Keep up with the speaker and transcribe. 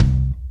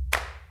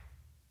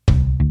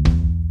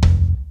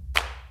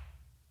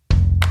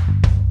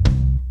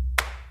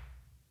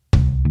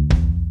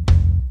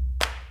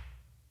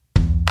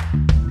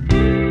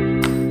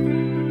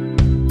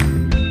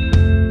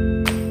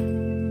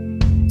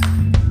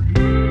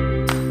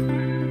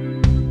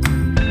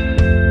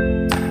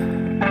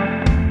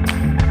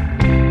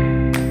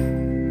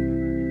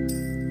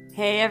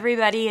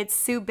everybody. It's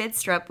Sue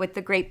Bidstrup with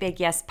the Great Big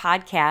Yes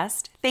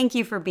podcast. Thank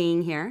you for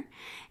being here.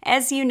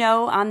 As you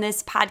know, on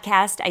this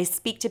podcast, I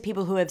speak to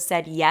people who have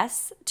said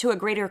yes to a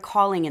greater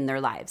calling in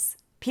their lives,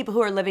 people who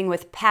are living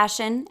with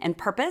passion and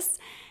purpose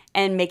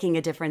and making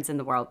a difference in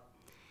the world.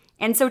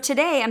 And so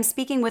today I'm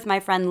speaking with my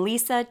friend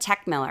Lisa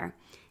Techmiller,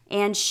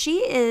 and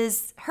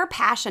her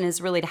passion is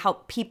really to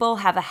help people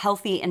have a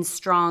healthy and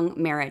strong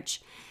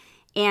marriage.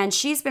 And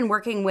she's been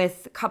working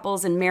with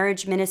couples in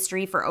marriage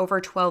ministry for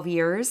over 12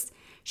 years.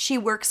 She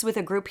works with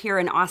a group here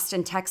in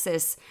Austin,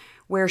 Texas,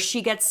 where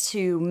she gets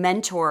to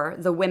mentor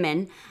the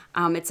women.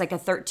 It's like a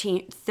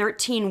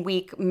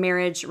 13-week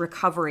marriage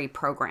recovery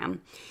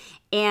program.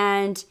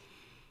 And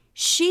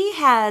she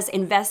has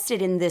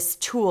invested in this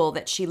tool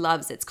that she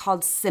loves. It's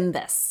called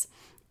SYMBIS.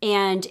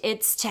 And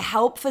it's to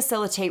help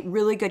facilitate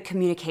really good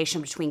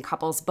communication between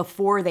couples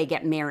before they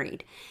get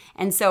married.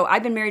 And so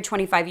I've been married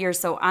 25 years.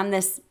 So on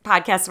this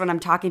podcast, when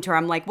I'm talking to her,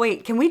 I'm like,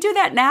 wait, can we do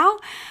that now?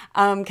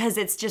 Because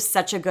it's just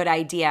such a good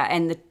idea.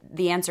 And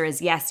the answer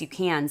is yes, you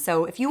can.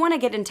 So if you want to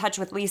get in touch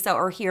with Lisa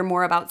or hear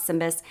more about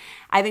SYMBIS,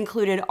 I've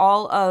included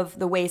all of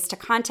the ways to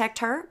contact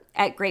her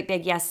at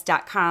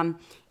greatbigyes.com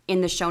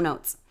in the show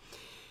notes.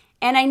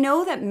 And I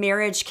know that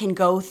marriage can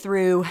go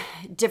through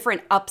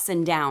different ups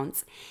and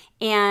downs.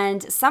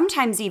 And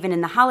sometimes even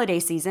in the holiday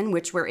season,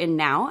 which we're in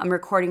now, I'm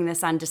recording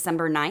this on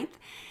December 9th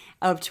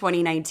of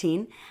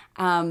 2019,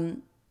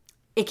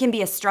 it can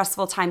be a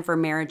stressful time for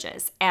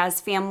marriages as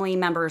family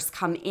members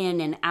come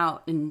in and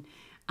out,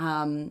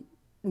 and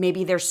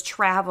maybe there's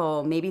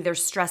travel, maybe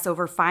there's stress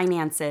over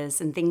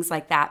finances and things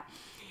like that.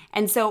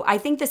 And so I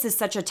think this is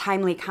such a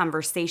timely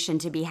conversation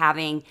to be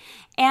having.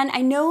 And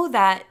I know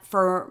that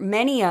for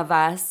many of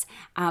us,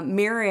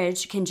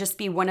 marriage can just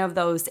be one of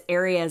those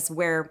areas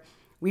where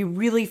we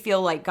really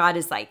feel like God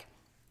is like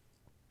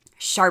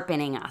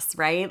sharpening us,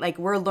 right? Like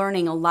we're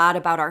learning a lot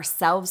about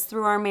ourselves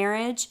through our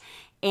marriage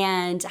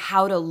and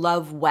how to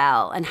love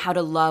well and how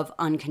to love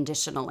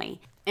unconditionally.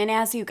 And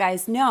as you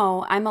guys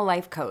know, I'm a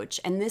life coach,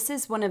 and this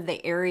is one of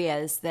the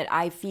areas that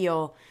I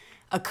feel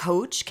a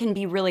coach can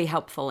be really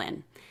helpful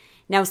in.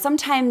 Now,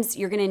 sometimes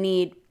you're going to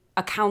need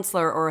a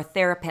counselor or a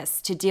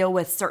therapist to deal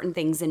with certain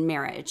things in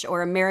marriage,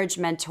 or a marriage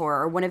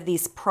mentor, or one of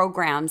these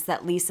programs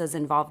that Lisa's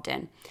involved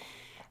in.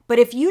 But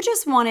if you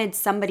just wanted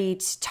somebody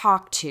to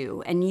talk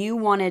to and you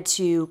wanted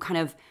to kind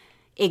of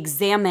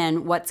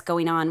examine what's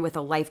going on with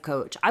a life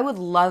coach, I would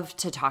love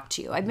to talk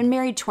to you. I've been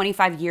married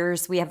 25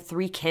 years. We have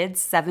 3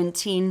 kids,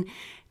 17,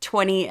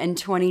 20, and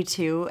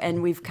 22,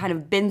 and we've kind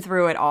of been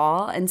through it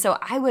all. And so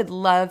I would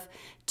love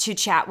to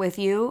chat with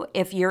you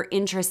if you're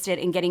interested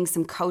in getting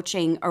some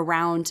coaching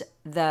around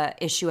the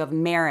issue of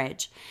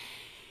marriage.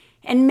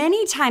 And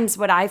many times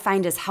what I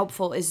find is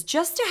helpful is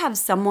just to have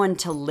someone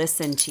to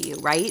listen to you,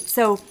 right?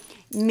 So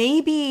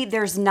maybe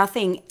there's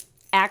nothing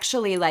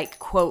actually like,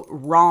 quote,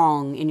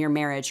 wrong in your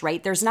marriage,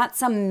 right? There's not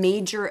some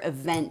major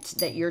event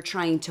that you're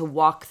trying to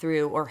walk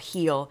through or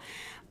heal,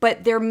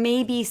 but there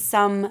may be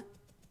some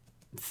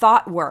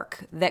thought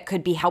work that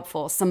could be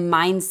helpful, some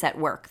mindset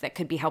work that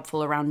could be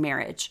helpful around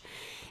marriage.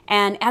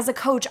 And as a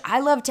coach, I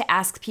love to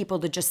ask people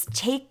to just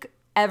take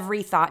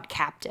every thought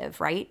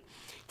captive, right?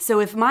 So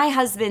if my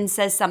husband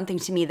says something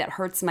to me that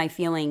hurts my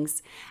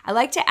feelings, I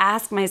like to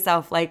ask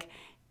myself, like,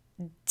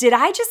 did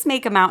I just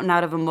make a mountain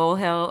out of a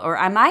molehill? Or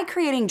am I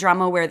creating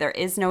drama where there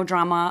is no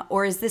drama?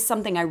 Or is this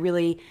something I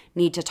really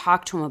need to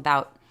talk to him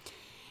about?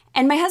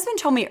 And my husband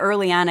told me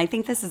early on, I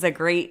think this is a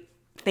great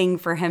thing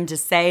for him to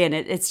say, and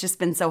it's just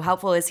been so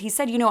helpful, is he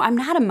said, I'm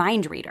not a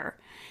mind reader.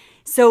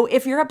 So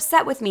if you're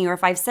upset with me, or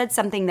if I've said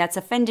something that's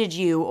offended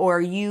you,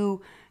 or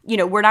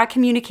we're not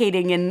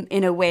communicating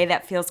in a way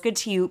that feels good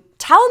to you,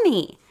 tell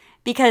me,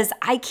 because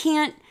I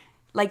can't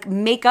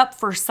make up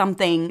for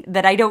something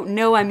that I don't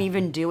know I'm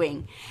even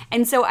doing.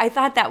 And so I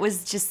thought that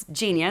was just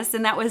genius,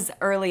 and that was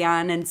early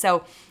on. And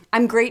so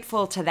I'm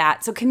grateful to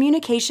that. So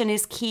communication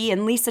is key,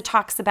 and Lisa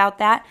talks about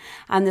that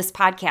on this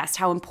podcast,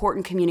 how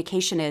important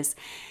communication is.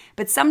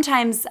 But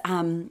sometimes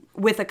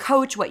with a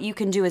coach, what you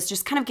can do is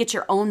just kind of get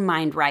your own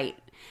mind right.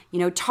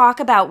 Talk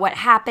about what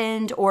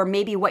happened or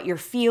maybe what you're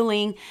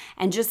feeling,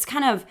 and just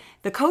kind of,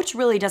 the coach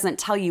really doesn't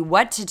tell you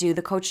what to do.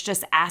 The coach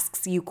just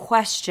asks you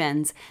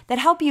questions that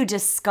help you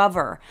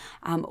discover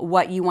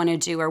what you want to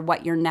do or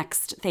what your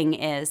next thing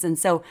is. And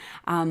so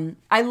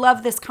I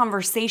love this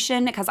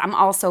conversation because I'm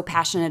also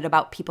passionate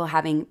about people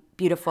having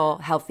beautiful,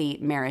 healthy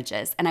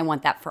marriages, and I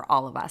want that for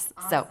all of us.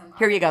 Awesome. So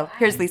here you go.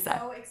 Here's Lisa. I'm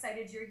so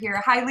excited you're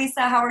here. Hi,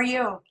 Lisa. How are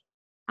you?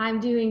 I'm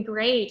doing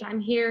great. I'm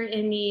here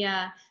in the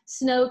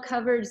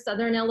snow-covered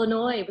southern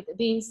Illinois, with it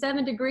being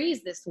 7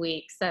 degrees this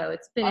week. So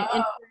it's been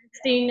an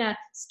interesting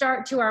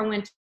start to our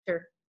winter.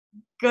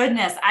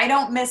 Goodness, I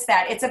don't miss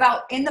that. It's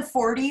about in the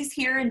 40s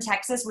here in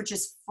Texas, which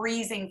is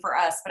freezing for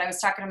us. But I was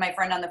talking to my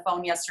friend on the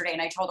phone yesterday,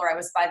 and I told her I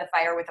was by the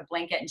fire with a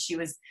blanket, and she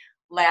was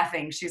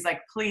laughing. She's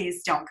like,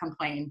 please don't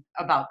complain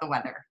about the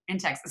weather in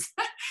Texas.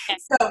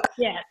 So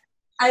yeah.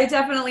 I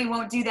definitely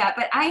won't do that.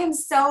 But I am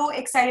so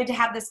excited to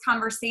have this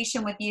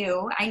conversation with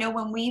you. I know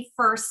when we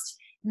first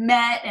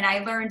met and I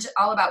learned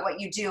all about what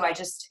you do.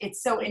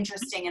 It's so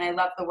interesting and I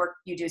love the work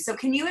you do. So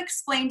can you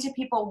explain to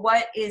people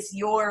what is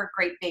your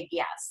great big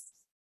yes?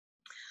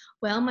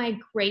 Well, my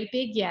great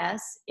big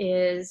yes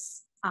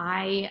is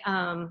I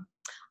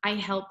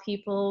help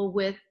people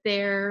with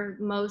their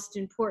most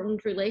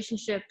important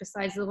relationship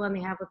besides the one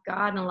they have with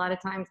God, and a lot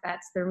of times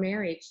that's their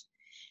marriage.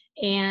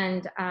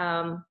 And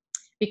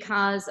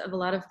because of a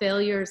lot of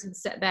failures and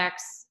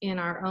setbacks in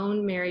our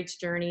own marriage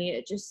journey,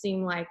 it just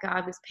seemed like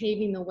God was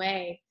paving the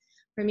way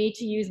for me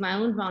to use my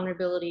own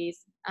vulnerabilities,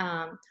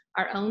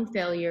 our own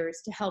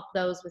failures, to help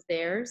those with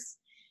theirs.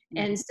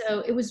 And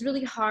so it was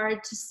really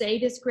hard to say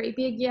this great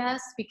big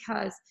yes,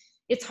 because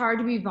it's hard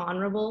to be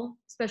vulnerable,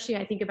 especially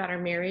I think about our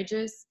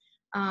marriages.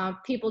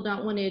 People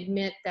don't want to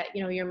admit that,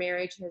 your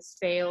marriage has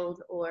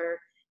failed, or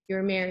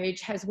your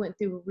marriage has went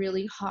through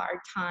really hard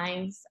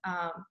times.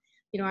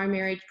 Our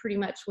marriage pretty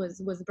much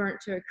was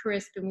burnt to a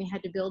crisp, and we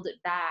had to build it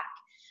back.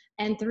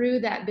 And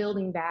through that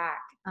building back,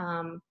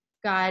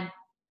 God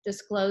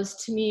disclosed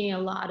to me a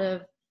lot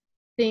of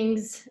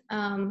things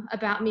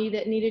about me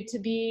that needed to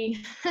be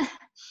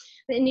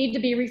that need to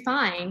be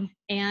refined,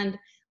 and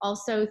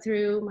also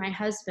through my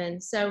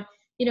husband. So,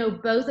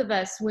 both of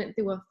us went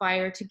through a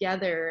fire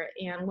together,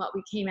 and what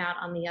we came out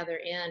on the other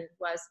end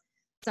was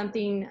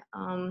something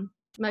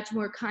much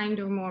more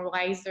kinder, more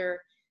wiser,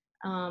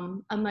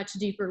 a much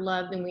deeper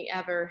love than we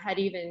ever had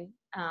even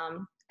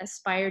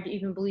aspired to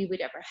even believe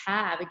we'd ever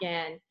have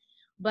again.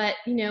 But,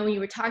 when you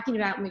were talking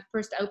about, when we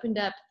first opened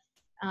up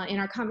in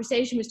our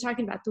conversation, was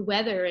talking about the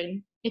weather.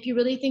 And if you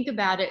really think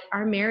about it,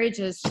 our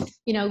marriages,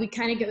 we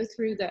kind of go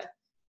through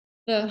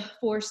the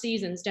 4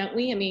 seasons, don't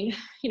we? I mean,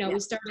 we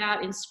start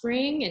out in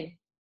spring, and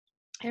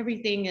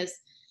everything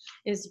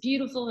is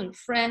beautiful and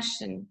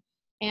fresh, and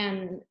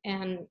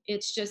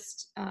it's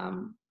just a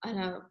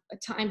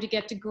time to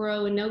get to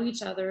grow and know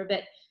each other.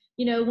 But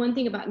one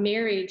thing about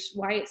marriage,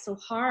 why it's so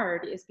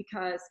hard, is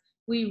because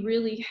we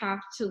really have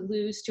to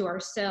lose to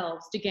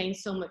ourselves to gain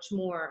so much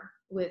more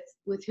with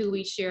who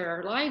we share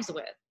our lives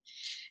with.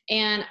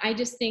 And I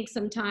just think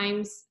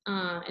sometimes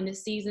in the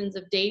seasons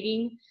of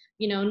dating,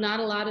 not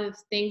a lot of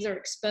things are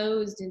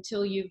exposed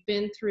until you've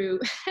been through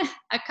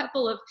a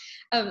couple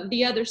of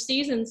the other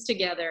seasons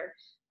together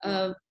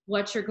of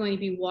what you're going to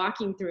be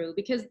walking through.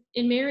 Because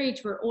in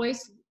marriage, we're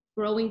always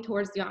growing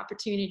towards the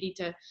opportunity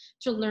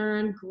to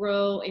learn,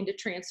 grow, and to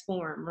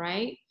transform,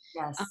 right?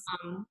 Yes.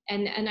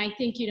 And I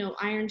think,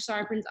 iron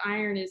sharpens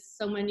iron is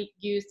so many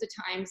used at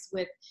times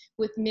with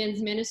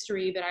men's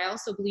ministry, but I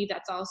also believe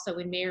that's also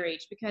in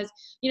marriage, because,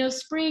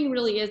 spring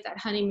really is that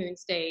honeymoon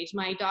stage.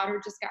 My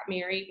daughter just got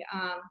married.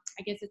 I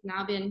guess it's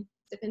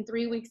been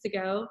 3 weeks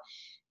ago,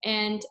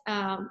 and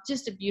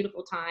just a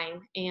beautiful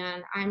time.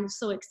 And I'm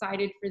so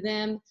excited for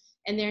them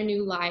and their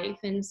new life.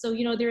 And so,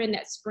 they're in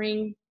that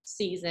spring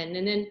season.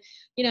 And then,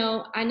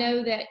 I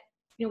know that,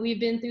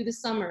 we've been through the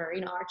summer.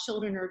 Our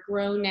children are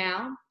grown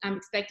now. I'm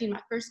expecting my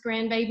first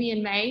grandbaby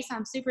in May, so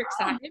I'm super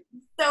excited.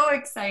 So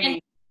exciting.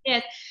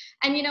 Yes.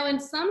 And, in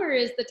summer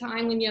is the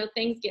time when,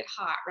 things get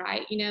hot,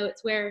 right?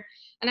 It's where,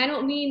 and I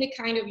don't mean the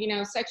kind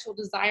of, sexual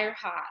desire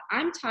hot.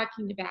 I'm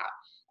talking about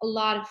a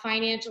lot of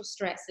financial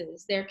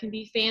stresses. There can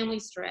be family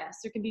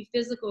stress. There can be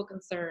physical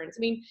concerns. I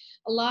mean,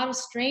 a lot of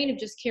strain of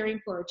just caring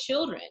for our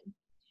children.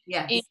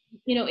 Yes. And,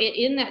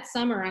 in that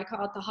summer, I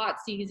call it the hot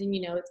season,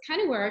 it's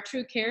kind of where our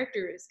true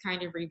character is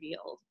kind of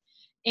revealed.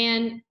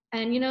 And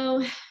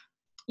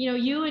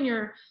you and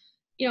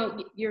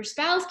your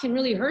spouse can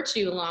really hurt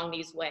you along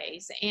these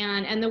ways.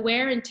 And the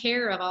wear and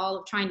tear of all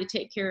of trying to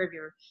take care of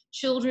your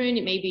children,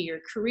 it may be your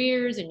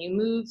careers, and you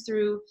move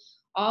through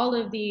all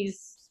of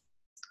these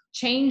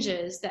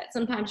changes that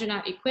sometimes you're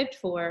not equipped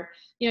for,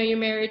 your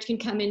marriage can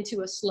come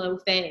into a slow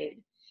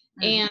fade.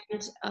 And,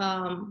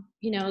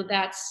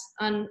 that's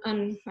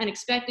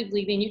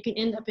unexpectedly, then you can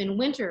end up in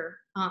winter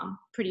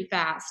pretty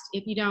fast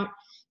if you don't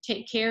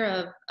take care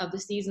of the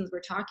seasons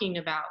we're talking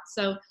about.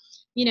 So,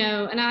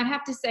 and I'd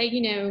have to say,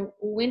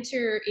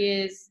 winter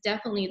is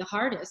definitely the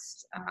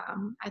hardest.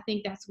 I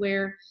think that's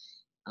where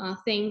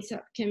things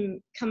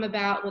can come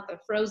about with a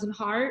frozen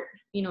heart,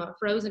 a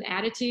frozen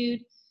attitude,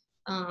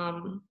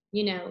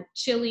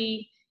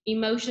 chilly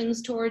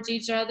emotions towards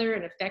each other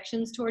and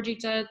affections towards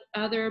each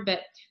other.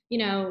 But,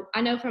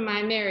 I know from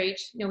my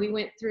marriage, we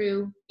went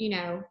through,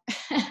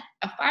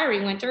 a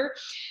fiery winter,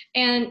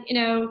 and,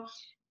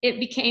 it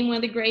became one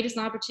of the greatest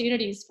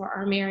opportunities for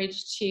our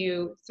marriage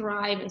to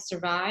thrive and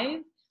survive.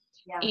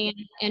 Yeah.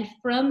 And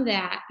from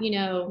that,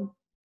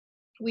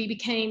 we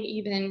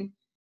became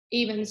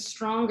even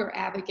stronger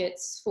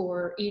advocates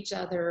for each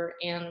other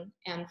and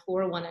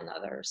for one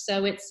another.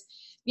 So it's,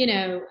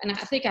 and I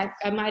think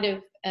I might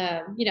have,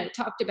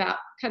 talked about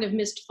kind of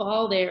missed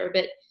fall there,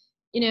 but,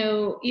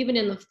 even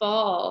in the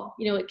fall,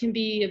 it can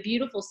be a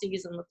beautiful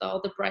season with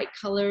all the bright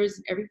colors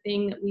and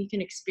everything that we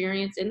can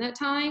experience in that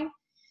time.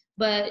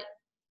 But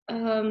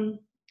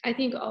I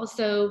think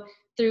also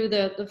through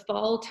the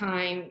fall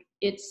time,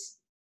 it's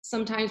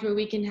sometimes where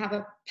we can have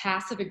a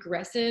passive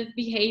aggressive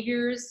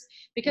behaviors,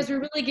 because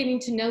we're really getting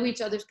to know each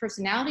other's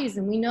personalities,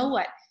 and we know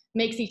what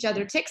makes each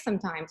other tick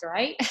sometimes,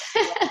 right?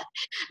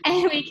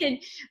 And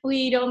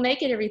we don't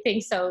make it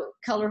everything so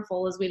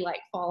colorful as we like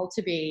fall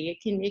to be.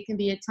 It can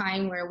be a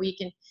time where we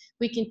can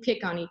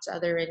pick on each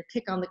other and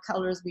pick on the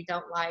colors we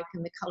don't like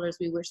and the colors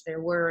we wish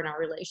there were in our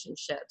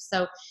relationship.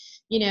 So,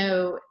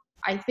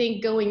 I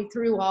think going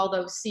through all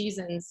those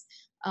seasons,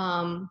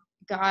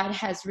 God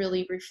has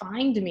really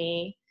refined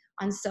me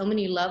on so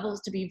many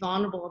levels to be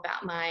vulnerable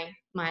about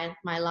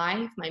my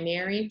life, my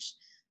marriage.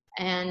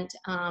 And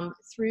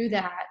through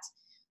that,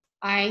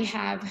 I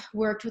have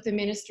worked with a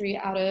ministry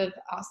out of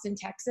Austin,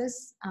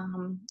 Texas.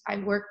 I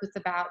work with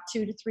about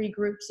 2 to 3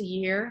 groups a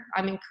year.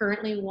 I'm in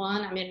currently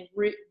one. I'm in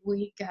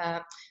week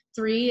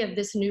 3 of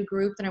this new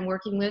group that I'm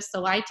working with.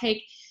 So I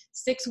take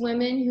 6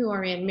 women who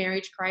are in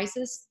marriage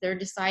crisis. They're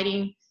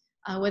deciding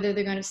whether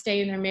they're going to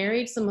stay in their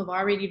marriage. Some have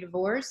already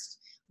divorced.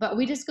 But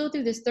we just go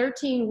through this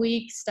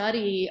 13-week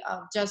study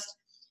of just,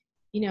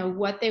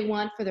 what they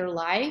want for their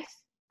life.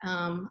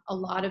 A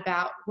lot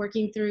about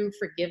working through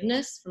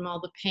forgiveness from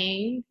all the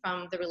pain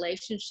from the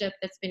relationship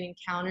that's been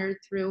encountered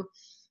through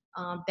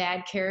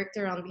bad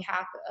character on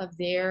behalf of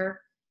their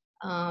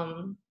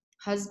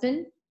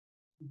husband.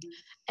 Mm-hmm.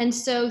 And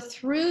so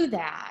through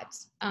that,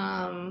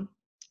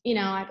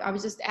 I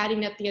was just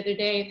adding up the other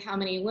day of how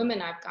many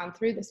women I've gone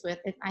through this with.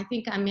 I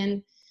think I'm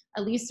in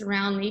at least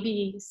around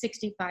maybe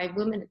 65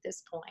 women at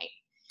this point.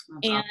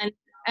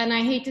 And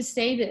I hate to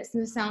say this,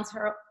 and this sounds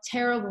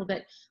terrible,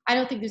 but I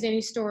don't think there's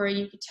any story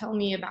you could tell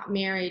me about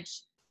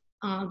marriage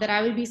that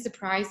I would be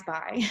surprised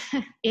by.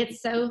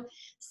 It's so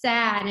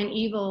sad and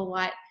evil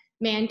what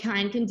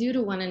mankind can do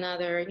to one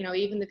another,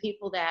 even the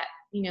people that,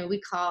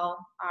 we call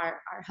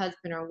our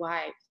husband or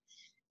wife.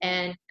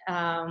 And,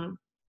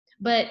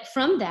 but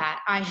from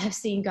that, I have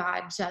seen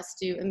God just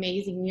do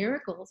amazing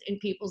miracles in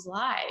people's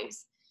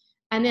lives.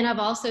 And then I've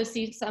also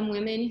seen some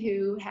women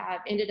who have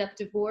ended up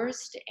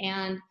divorced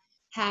and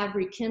have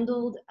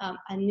rekindled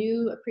a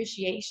new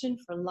appreciation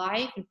for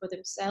life and for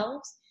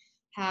themselves,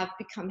 have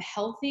become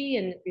healthy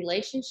in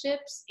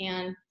relationships,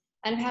 and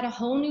have had a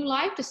whole new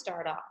life to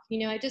start off.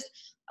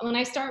 When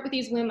I start with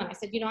these women, I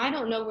said, I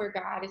don't know where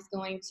God is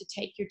going to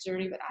take your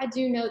journey, but I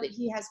do know that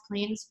He has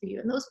plans for you,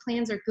 and those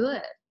plans are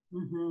good.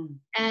 Mm-hmm.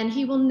 And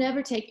He will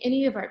never take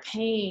any of our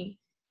pain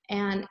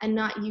and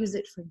not use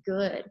it for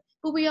good.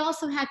 But we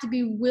also have to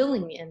be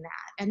willing in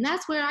that. And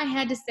that's where I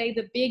had to say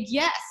the big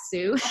yes,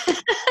 Sue.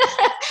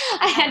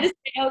 I had to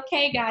say,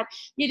 okay, God,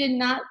 you did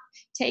not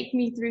take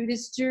me through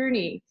this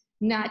journey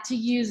not to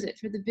use it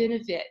for the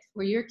benefit,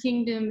 for your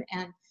kingdom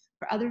and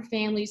for other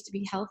families to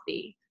be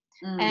healthy.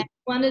 And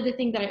one of the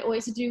things that I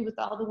always do with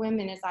all the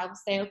women is I will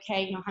say,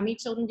 okay, how many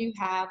children do you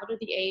have? What are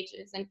the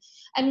ages?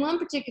 And one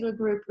particular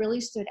group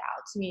really stood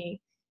out to me.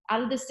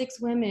 Out of the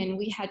 6 women,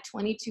 we had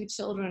 22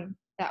 children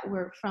that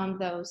were from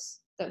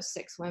those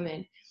 6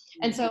 women.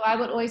 And so I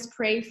would always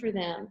pray for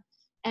them.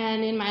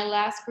 And in my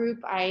last group,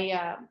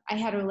 I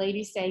had a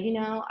lady say,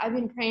 I've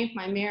been praying for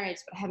my marriage,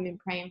 but I haven't been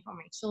praying for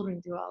my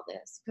children through all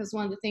this. Because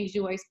one of the things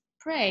you always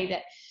pray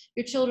that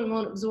your children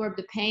won't absorb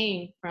the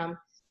pain from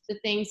the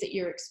things that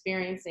you're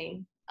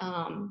experiencing.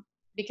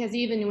 Because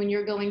even when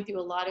you're going through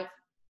a lot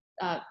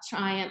of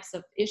triumphs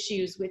of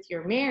issues with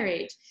your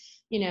marriage,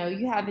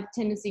 you have a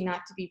tendency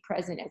not to be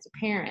present as a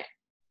parent.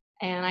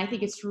 And I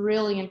think it's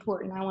really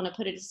important. I want to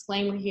put a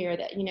disclaimer here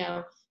that,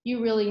 you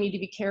really need to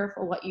be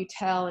careful what you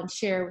tell and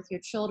share with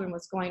your children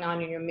what's going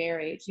on in your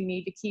marriage. You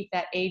need to keep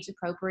that age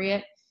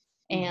appropriate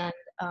and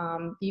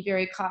be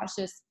very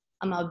cautious.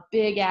 I'm a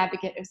big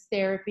advocate of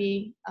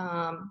therapy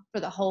for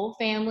the whole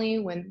family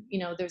when,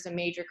 there's a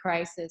major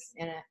crisis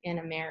in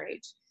a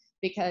marriage,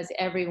 because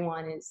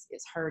everyone is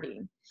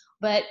hurting.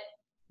 But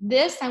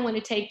this I want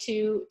to take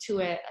to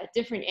a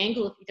different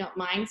angle, if you don't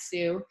mind,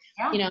 Sue.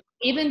 Yeah.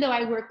 Even though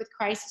I work with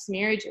crisis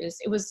marriages,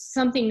 it was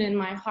something in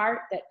my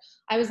heart that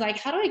I was like,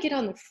 how do I get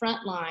on the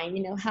front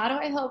line? How do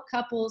I help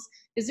couples?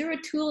 Is there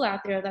a tool out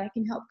there that I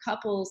can help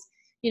couples,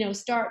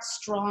 start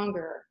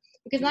stronger?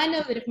 Because I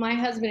know that if my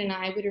husband and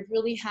I would have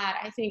really had,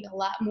 I think, a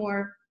lot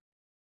more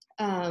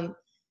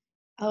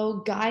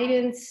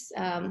guidance,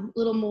 a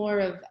little more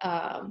of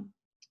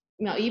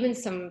even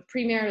some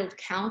premarital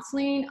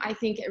counseling, I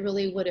think it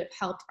really would have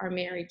helped our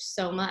marriage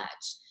so much.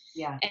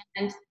 Yeah.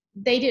 And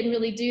they didn't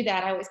really do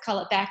that. I always call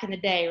it back in the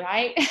day,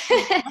 right?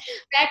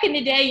 Back in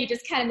the day, you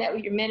just kind of met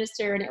with your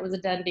minister and it was a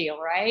done deal,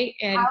 right?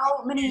 And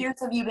how many years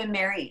have you been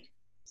married?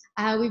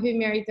 We've been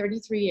married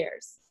 33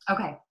 years.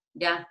 Okay.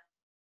 Yeah.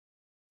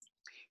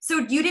 So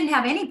you didn't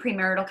have any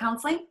premarital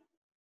counseling?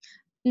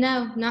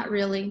 No, not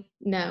really.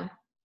 No.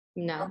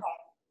 Okay.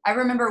 I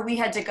remember we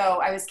had to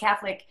go, I was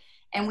Catholic,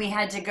 and we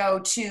had to go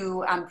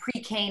to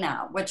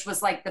pre-Cana, which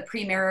was like the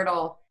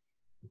premarital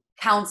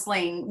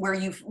counseling where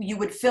you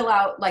would fill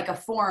out like a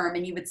form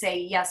and you would say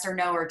yes or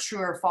no or true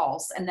or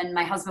false. And then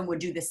my husband would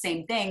do the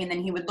same thing. And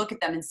then he would look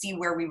at them and see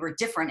where we were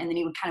different. And then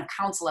he would kind of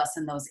counsel us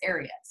in those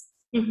areas.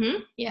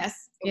 Mm-hmm. Yes.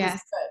 It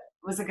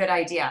was a good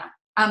idea.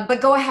 But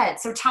go ahead.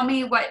 So tell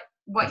me what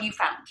you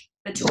found,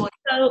 the tool.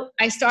 So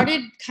I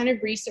started kind of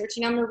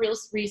researching. I'm a real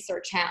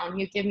research hound.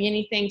 You give me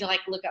anything to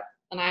look up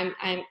and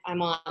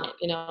I'm on it.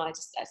 You know,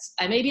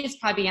 maybe it's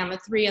probably I'm a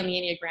 3 on the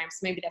Enneagram, so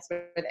maybe that's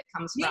where that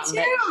comes Me from. too.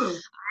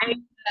 But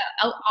I'm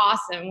oh,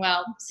 awesome.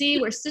 Well, see,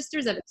 we're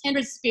sisters of a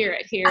kindred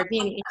spirit here,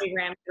 being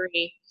Enneagram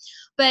 3.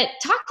 But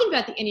talking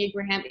about the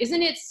Enneagram,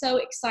 isn't it so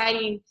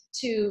exciting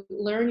to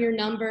learn your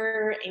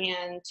number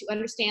and to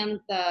understand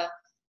the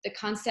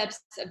concepts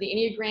of the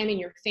Enneagram and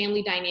your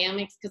family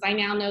dynamics? Because I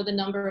now know the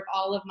number of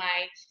all of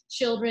my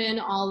children,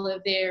 all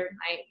of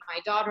my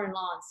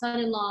daughter-in-law and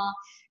son-in-law,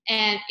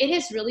 and it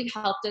has really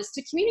helped us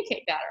to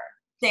communicate better.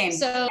 Same.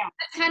 So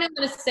that's kind of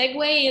going to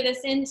segue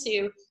this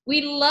into,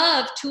 we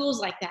love tools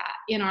like that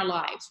in our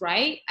lives,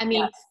 right? I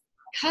mean, yes.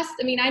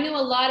 I know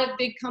a lot of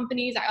big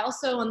companies. I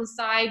also on the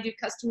side do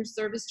customer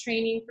service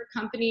training for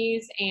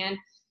companies and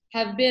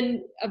have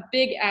been a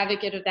big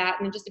advocate of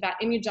that. And just about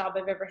any job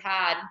I've ever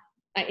had,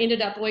 I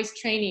ended up always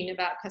training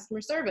about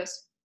customer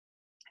service.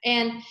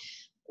 And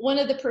one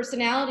of the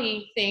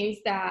personality things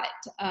that,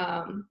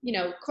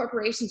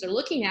 corporations are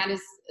looking at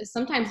is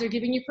sometimes they're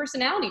giving you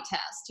personality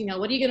tests. You know,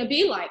 what are you going to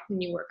be like when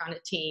you work on a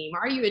team?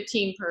 Are you a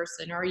team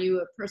person? Are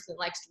you a person that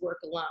likes to work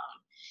alone?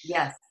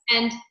 Yes.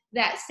 And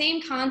that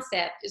same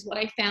concept is what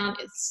I found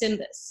is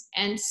SYMBIS.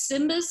 And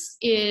SYMBIS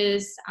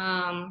is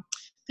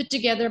put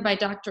together by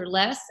Dr.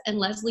 Les and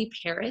Leslie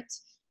Parrott.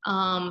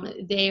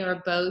 They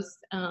are both,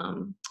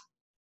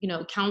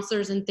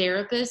 counselors and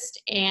therapists,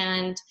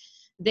 and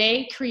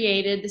they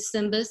created the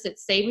SYMBIS,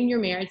 it's Saving Your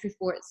Marriage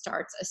Before It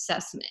Starts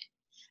assessment.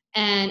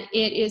 And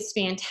it is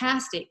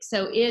fantastic.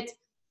 So it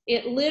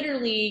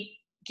literally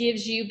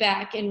gives you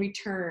back in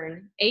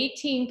return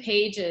 18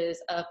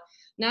 pages of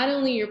not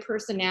only your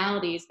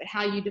personalities, but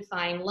how you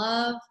define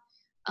love.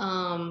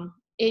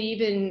 It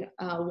even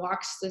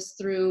walks us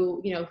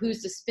through,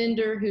 who's the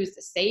spender, who's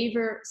the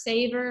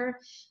saver.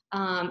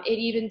 It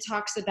even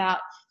talks about,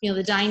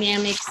 the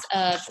dynamics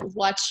of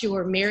what's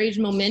your marriage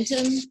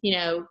momentum.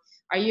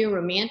 Are you a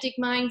romantic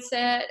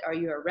mindset? Are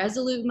you a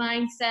resolute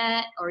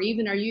mindset? Or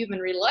even are you even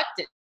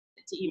reluctant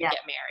to even get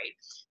married?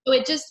 So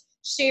it just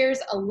shares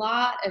a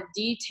lot of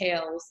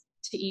details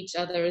to each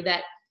other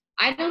that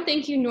I don't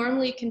think you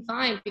normally can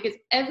find, because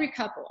every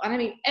couple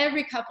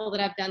that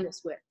I've done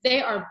this with,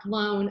 they are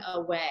blown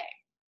away.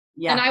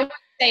 Yeah. And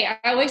I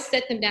always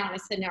set them down. I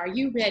said, now, are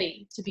you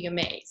ready to be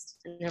amazed?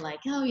 And they're like,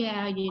 oh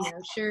yeah,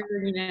 sure,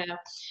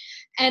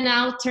 And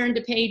I'll turn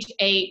to page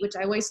 8, which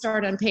I always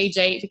start on page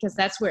 8 because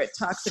that's where it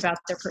talks about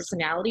their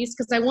personalities.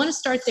 Because I want to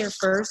start there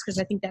first, because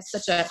I think that's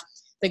such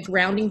the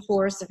grounding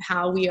force of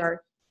how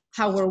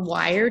we're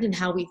wired and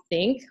how we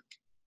think.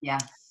 Yeah.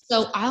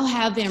 So I'll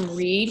have them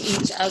read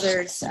each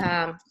other's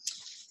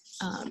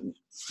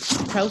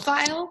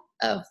profile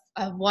of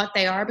what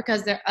they are,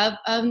 because they're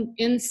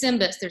in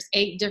SYMBIS, there's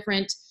 8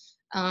 different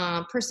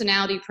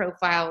personality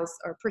profiles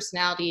or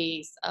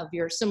personalities of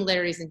your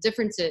similarities and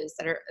differences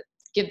that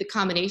give the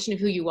combination of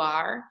who you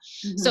are.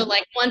 Mm-hmm. So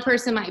like one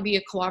person might be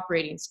a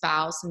cooperating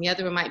spouse and the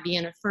other one might be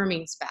an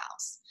affirming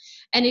spouse.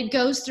 And it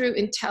goes through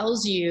and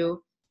tells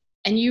you,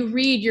 and you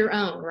read your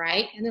own,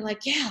 right? And they're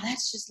like, yeah,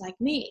 that's just like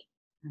me.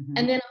 Mm-hmm.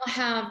 And then I'll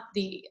have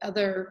the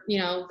other,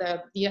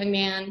 the young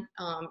man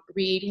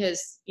read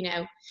his,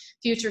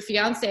 future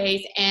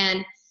fiancés,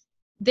 and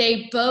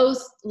they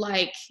both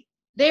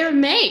they're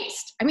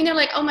amazed. I mean, they're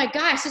like, oh my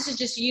gosh, this is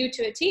just you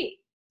to a T.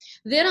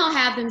 Then I'll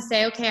have them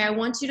say, okay, I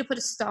want you to put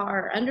a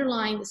star or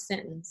underline the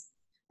sentence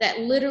that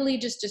literally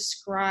just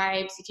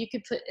describes, if you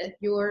could put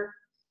your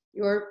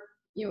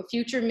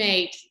future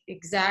mate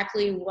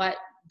exactly what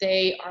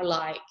they are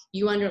like,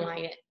 you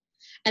underline it.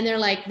 And they're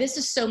like, this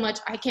is so much,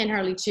 I can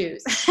hardly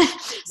choose.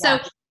 So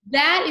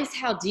that is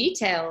how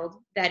detailed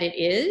that it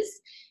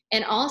is.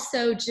 And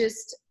also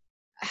just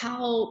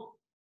how,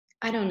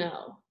 I don't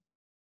know,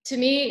 to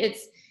me,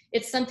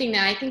 it's something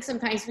that I think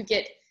sometimes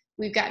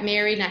we've got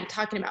married, and I'm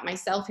talking about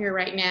myself here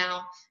right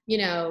now.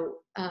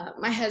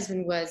 My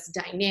husband was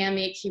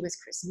dynamic. He was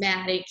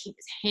charismatic. He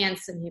was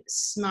handsome. He was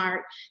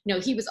smart.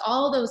 He was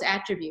all those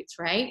attributes,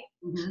 right?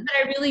 Mm-hmm. But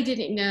I really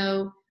didn't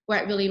know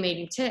what really made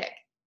him tick.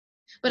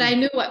 But I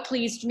knew what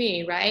pleased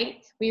me,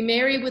 right? We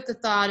married with the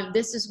thought of,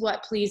 this is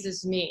what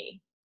pleases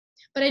me.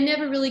 But I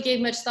never really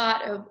gave much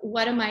thought of,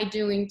 what am I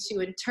doing to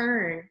in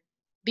turn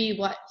be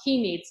what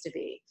he needs to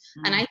be?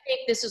 Mm-hmm. And I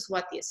think this is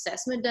what the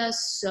assessment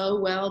does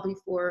so well.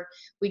 Before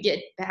we get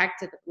back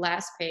to the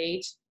last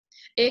page,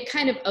 it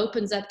kind of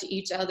opens up to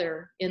each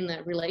other in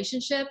the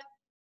relationship,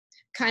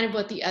 kind of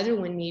what the other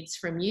one needs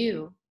from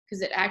you,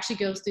 because it actually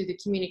goes through the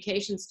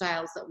communication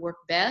styles that work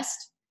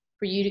best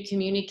for you to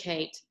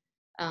communicate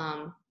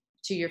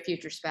to your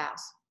future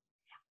spouse.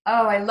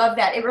 Oh, I love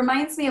that. It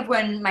reminds me of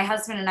when my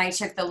husband and I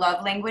took the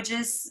love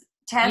languages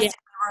test. Yeah.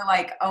 We were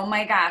like, oh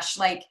my gosh,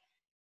 my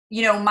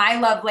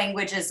love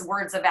language is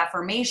words of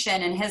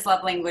affirmation and his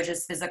love language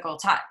is physical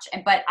touch.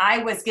 But I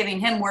was giving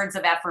him words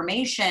of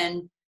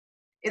affirmation.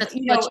 That's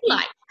what you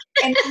like.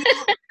 And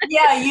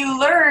you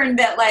learn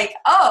that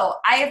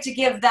I have to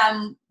give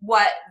them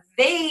what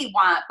they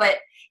want. But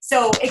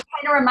so it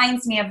kind of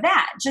reminds me of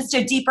that, just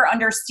a deeper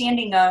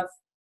understanding of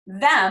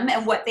them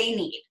and what they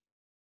need.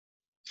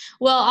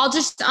 Well, I'll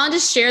just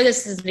share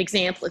this as an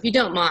example, if you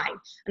don't mind.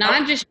 And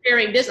I'm just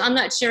sharing this. I'm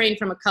not sharing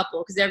from a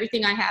couple because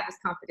everything I have is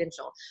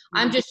confidential. Mm-hmm.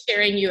 I'm just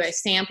sharing you a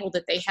sample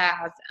that they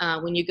have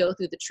when you go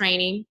through the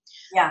training.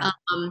 Yeah.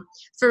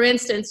 For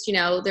instance,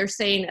 they're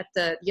saying that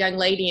the young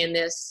lady in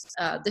this,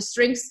 the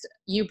strengths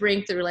you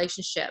bring to the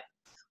relationship.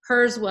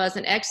 Hers was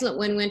an excellent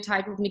win-win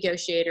type of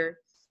negotiator,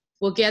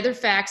 will gather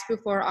facts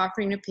before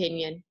offering an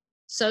opinion,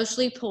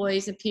 socially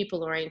poised and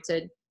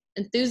people-oriented,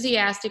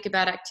 enthusiastic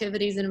about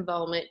activities and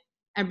involvement,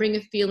 and bring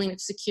a feeling of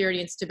security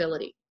and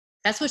stability.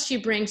 That's what she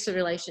brings to the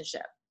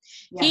relationship.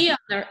 Yeah. He, on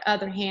the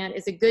other hand,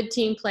 is a good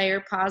team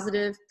player,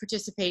 positive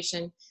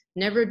participation,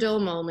 never a dull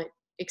moment,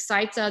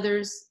 excites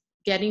others,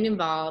 getting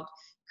involved,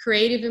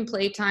 creative in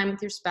playtime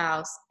with your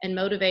spouse, and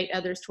motivate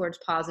others towards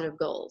positive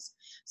goals.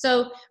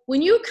 So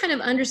when you kind of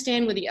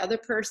understand where the other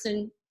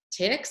person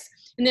ticks,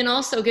 and then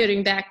also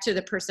getting back to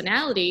the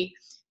personality,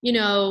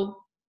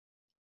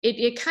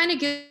 it kind of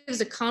gives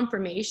a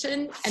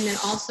confirmation, and then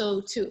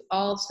also to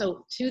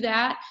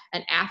that,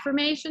 an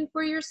affirmation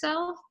for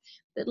yourself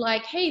that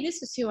like, hey,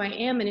 this is who I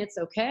am and it's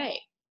okay.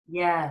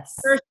 Yes.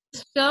 There's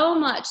so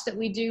much that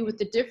we do with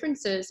the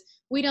differences.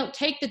 We don't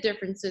take the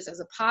differences as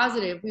a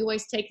positive. We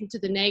always take them to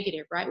the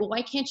negative, right? Well,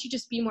 why can't you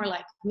just be more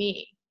like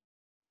me?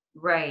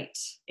 Right.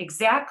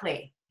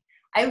 Exactly.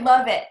 I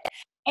love it.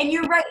 And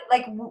you're right.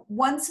 Like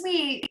once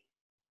we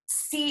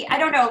see, I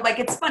don't know, like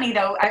it's funny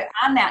though,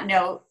 on that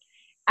note,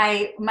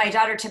 my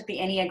daughter took the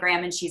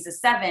Enneagram and she's a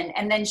 7.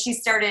 And then she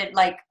started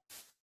like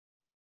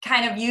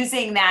kind of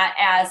using that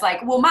as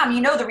like, well, Mom,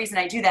 the reason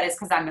I do that is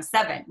because I'm a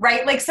 7,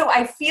 right? Like, so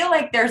I feel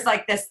like there's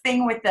like this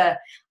thing with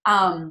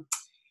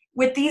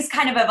with these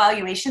kind of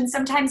evaluations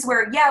sometimes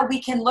where, yeah, we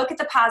can look at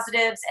the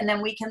positives and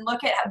then we can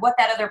look at what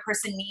that other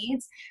person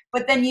needs.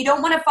 But then you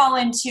don't want to fall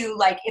into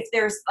like, if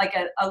there's like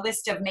a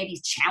list of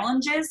maybe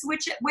challenges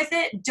with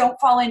it, don't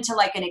fall into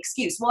like an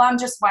excuse. Well, I'm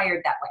just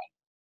wired that way.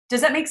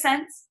 Does that make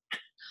sense?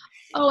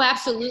 Oh,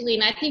 absolutely.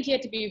 And I think you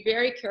have to be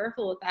very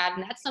careful with that.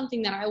 And that's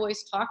something that I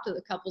always talk to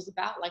the couples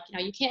about. Like,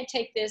 you can't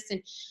take this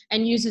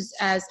and use it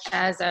as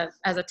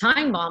a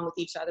time bomb with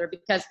each other,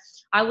 because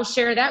I will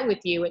share that with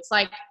you. It's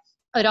like,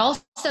 it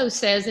also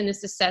says in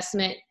this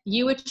assessment,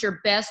 you at your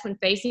best when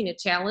facing a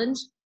challenge.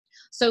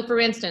 So for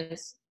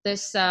instance,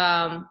 this,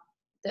 the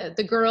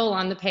girl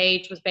on the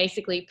page was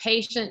basically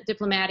patient,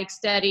 diplomatic,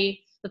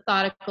 steady,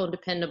 methodical, and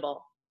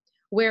dependable.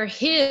 Where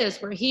he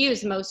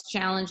is most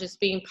challenged is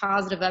being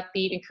positive,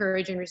 upbeat,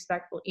 encouraging,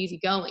 respectful,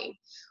 easygoing.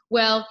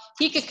 Well,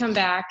 he could come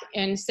back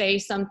and say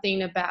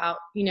something about,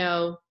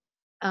 you're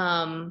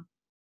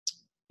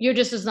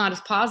just not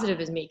as positive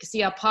as me. Because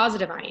see how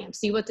positive I am.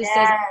 See what this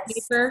says on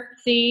paper?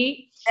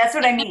 See? That's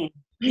what I mean.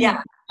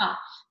 Yeah.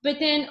 But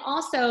then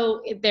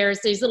also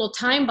there's these little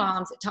time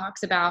bombs it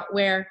talks about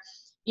where,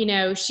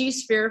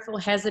 she's fearful,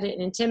 hesitant,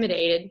 and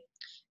intimidated.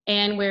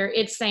 And where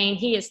it's saying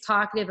he is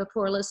talkative, a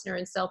poor listener,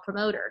 and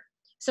self-promoter.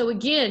 So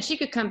again, she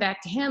could come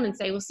back to him and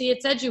say, well, see,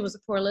 it said you was a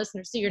poor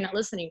listener. See, you're not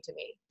listening to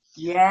me.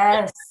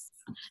 Yes.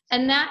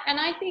 And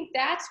I think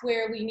that's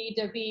where we need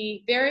to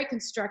be very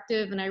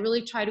constructive. And I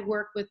really try to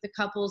work with the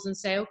couples and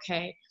say,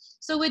 okay,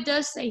 so it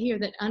does say here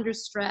that under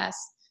stress,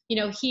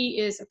 he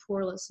is a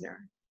poor listener.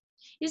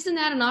 Isn't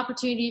that an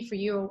opportunity for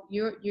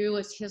you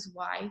as his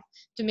wife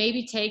to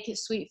maybe take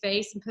his sweet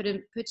face and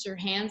put your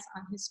hands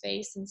on his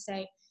face and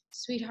say,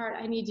 sweetheart,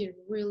 I need you to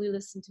really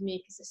listen to me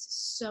because this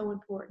is so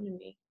important to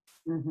me.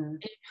 Mm-hmm.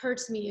 It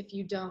hurts me if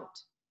you don't.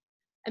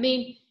 I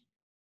mean,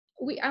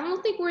 I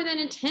don't think we're that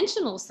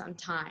intentional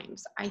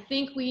sometimes. I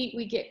think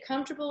we get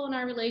comfortable in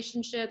our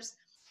relationships,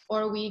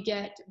 or we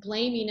get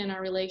blaming in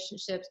our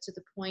relationships to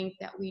the point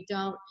that we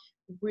don't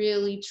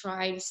really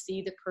try to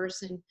see the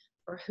person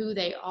for who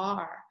they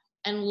are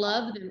and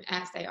love them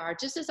as they are,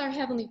 just as our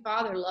Heavenly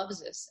Father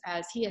loves us,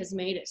 as He has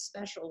made us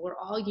special. We're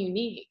all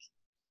unique.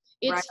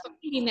 It's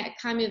finding that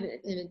kind of an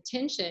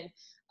intention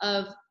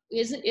of,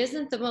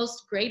 isn't the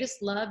most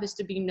greatest love is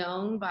to be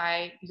known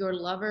by your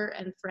lover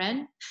and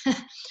friend?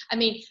 I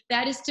mean,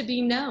 that is to be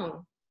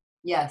known.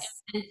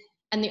 Yes.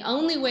 And the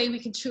only way we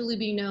can truly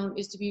be known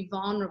is to be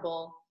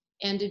vulnerable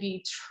and to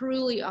be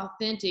truly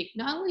authentic,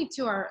 not only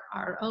to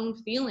our own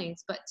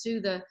feelings, but to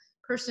the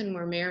person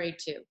we're married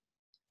to.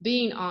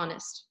 Being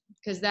honest,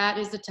 because that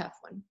is a tough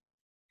one.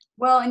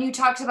 Well, and you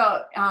talked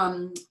about,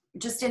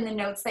 just in the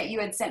notes that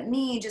you had sent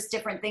me, just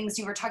different things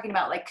you were talking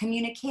about, like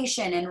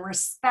communication and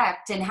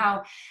respect, and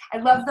how I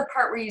love the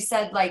part where you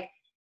said like,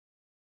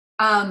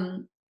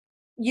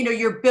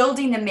 you're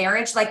building the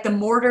marriage, like the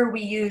mortar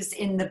we use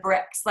in the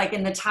bricks, like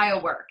in the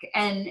tile work,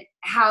 and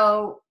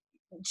how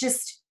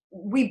just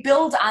we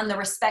build on the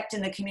respect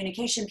and the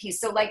communication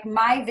piece. So like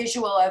my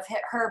visual of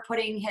her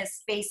putting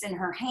his face in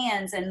her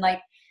hands, and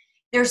like,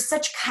 there's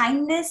such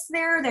kindness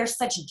there. There's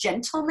such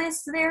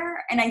gentleness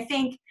there. And I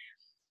think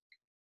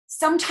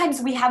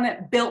sometimes we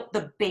haven't built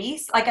the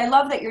base. Like, I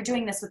love that you're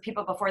doing this with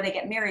people before they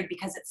get married,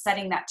 because it's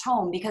setting that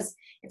tone. Because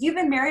if you've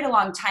been married a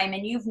long time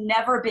and you've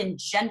never been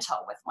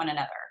gentle with one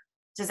another,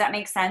 does that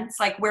make sense?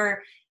 Like,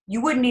 where you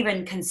wouldn't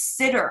even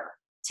consider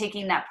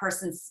taking that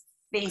person's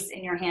face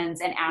in your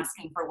hands and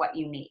asking for what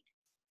you need.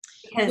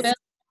 Because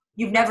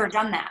You've never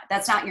done that.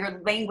 That's not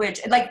your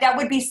language. Like that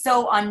would be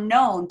so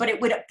unknown, but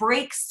it would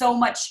break so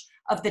much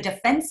of the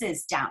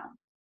defenses down.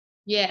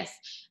 Yes.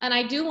 And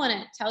I do want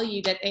to tell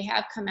you that they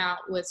have come out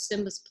with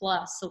Symbis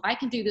Plus. So I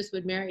can do this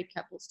with married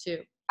couples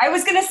too. I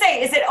was going to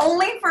say, is it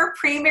only for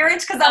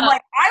pre-marriage? Because I'm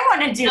like, I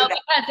want to do that.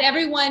 Because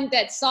everyone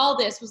that saw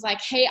this was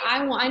like, hey,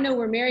 I know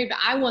we're married, but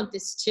I want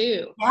this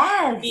too.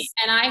 Yes.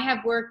 And I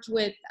have worked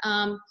with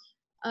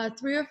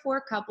 3 or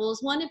 4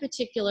 couples. One in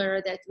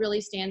particular that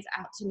really stands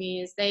out to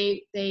me is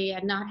they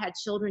had not had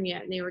children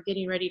yet, and they were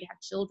getting ready to have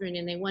children,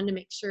 and they wanted to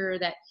make sure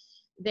that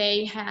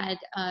they had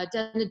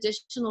done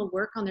additional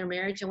work on their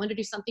marriage. I wanted to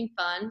do something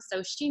fun.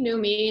 So she knew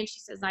me, and she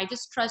says, I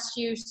just trust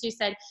you. She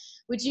said,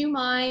 would you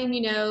mind,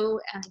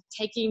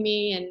 taking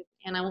me,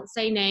 and I won't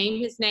say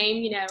his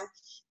name,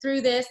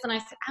 through this? And I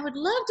said, I would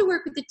love to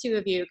work with the 2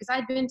 of you, because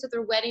I'd been to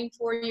their wedding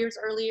 4 years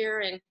earlier.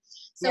 And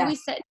so we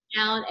sat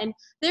down, and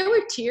there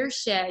were tears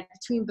shed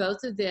between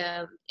both of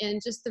them,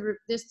 and just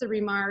the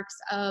remarks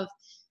of,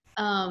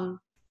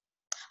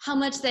 how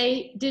much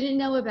they didn't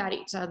know about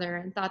each other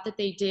and thought that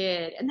they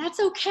did. And that's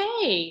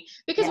okay,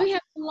 because we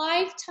have a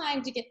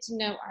lifetime to get to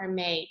know our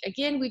mate.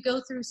 Again, we go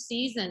through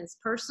seasons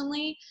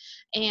personally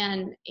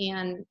and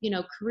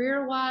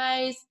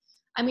career-wise.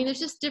 I mean, there's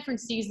just different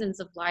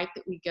seasons of life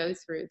that we go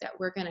through that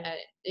we're going to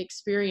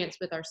experience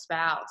with our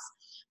spouse.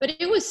 But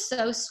it was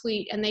so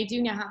sweet. And they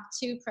do now have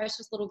 2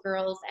 precious little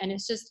girls. And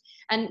it's just,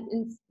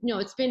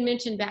 it's been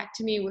mentioned back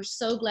to me. We're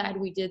so glad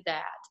we did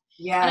that.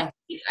 Yeah.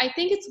 I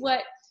think it's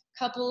what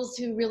couples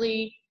who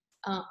really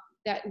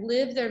that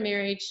live their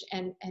marriage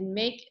and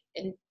make,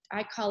 and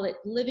I call it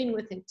living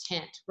with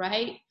intent,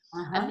 right?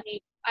 I mean,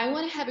 I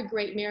want to have a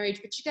great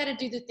marriage, but you got to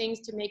do the things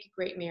to make a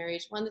great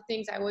marriage. One of the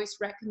things I always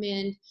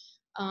recommend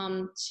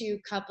to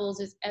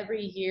couples is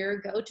every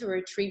year go to a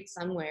retreat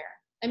somewhere.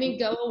 I mean,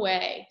 go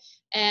away,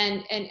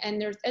 and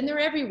they're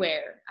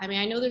everywhere. I mean,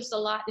 I know there's a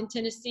lot in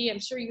Tennessee. I'm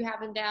sure you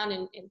have them down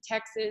in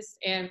Texas,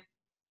 and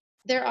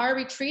there are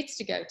retreats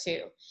to go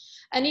to.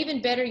 And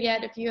even better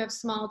yet, if you have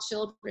small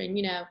children,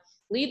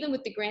 leave them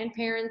with the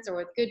grandparents or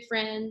with good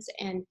friends,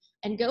 and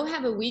go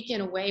have a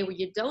weekend away where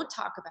you don't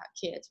talk about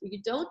kids, where you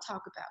don't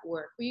talk about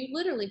work, where you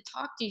literally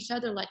talk to each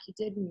other like you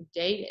did when you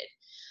dated,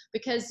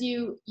 because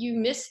you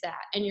miss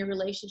that, and your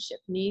relationship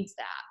needs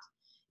that.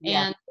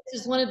 Yeah. And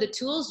this is one of the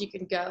tools you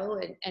can go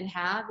and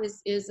have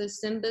is a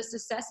Symbis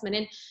assessment.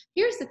 And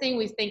here's the thing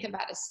we think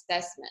about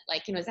assessment,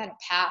 like, is that a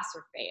pass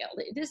or fail?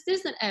 This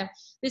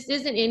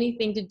isn't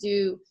anything to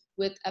do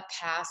with a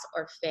pass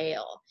or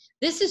fail.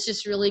 This is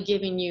just really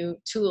giving you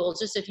tools.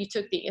 Just if you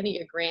took the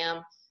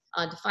Enneagram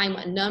to find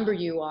what number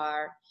you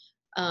are,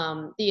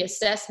 the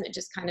assessment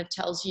just kind of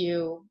tells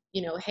you,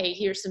 hey,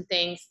 here's some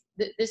things,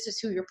 this is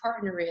who your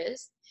partner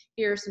is.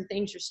 Here are some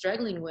things you're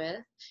struggling with.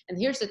 And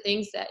here's the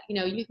things that,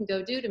 you can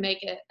go do to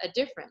make a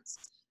difference.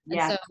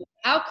 And so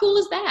how cool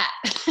is that?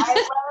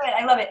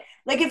 I love it.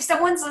 Like if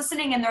someone's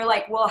listening and they're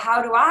like, well,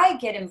 how do I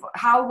get involved?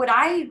 How would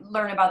I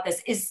learn about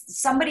this? Is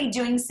somebody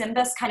doing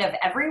Symbis kind of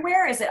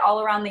everywhere? Is it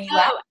all around the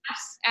U.S.? Oh,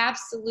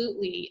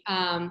 absolutely.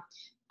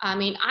 I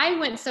mean, I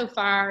went so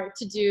far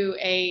to do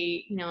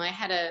I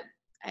had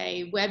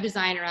a web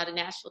designer out of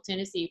Nashville,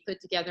 Tennessee,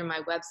 put together my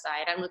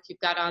website. I don't know if you've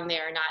got on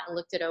there or not and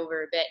looked it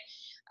over, but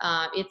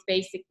it's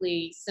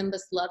basically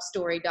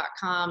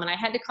symbislovestory.com. And I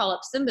had to call up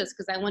Symbis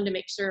because I wanted to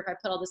make sure if I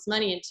put all this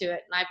money into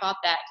it and I bought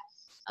that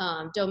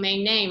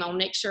domain name, I'll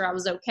make sure I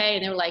was okay.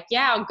 And they were like,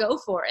 yeah, I'll go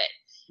for it.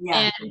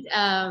 Yeah.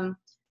 And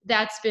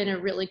that's been a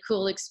really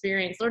cool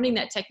experience, learning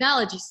that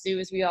technology, Sue,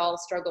 as we all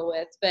struggle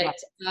with. But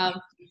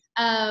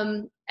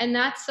and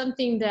that's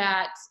something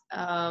that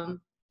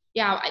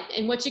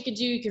and what you could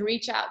do, you can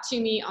reach out to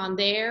me on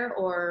there,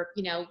 or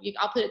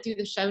I'll put it through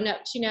the show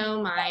notes,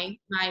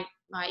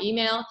 my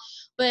email.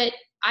 But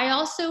I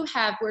also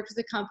have worked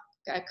with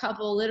a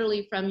couple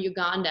literally from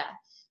Uganda.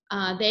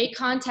 They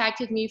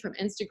contacted me from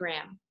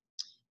Instagram,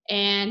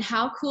 and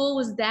how cool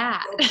was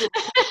that?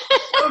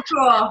 So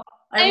cool.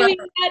 I mean,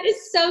 that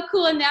is so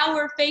cool. And now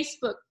we're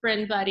Facebook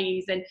friend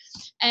buddies,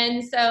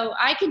 and so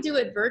I can do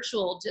it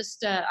virtual,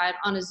 just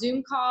on a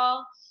Zoom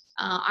call.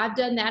 I've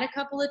done that a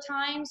couple of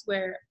times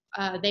where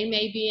they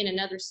may be in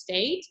another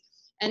state,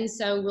 and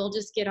so we'll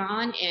just get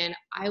on, and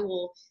I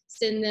will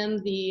send them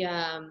the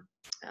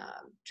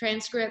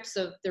transcripts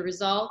of the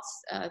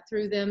results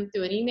through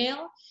an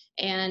email,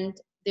 and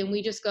then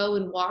we just go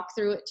and walk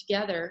through it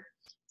together.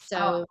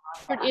 So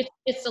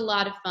it's a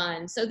lot of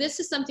fun. So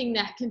this is something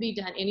that can be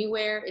done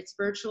anywhere. It's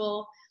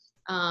virtual,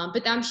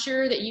 but I'm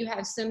sure that you have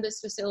Symbis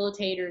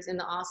facilitators in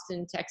the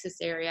Austin, Texas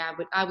area.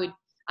 I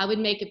would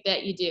make a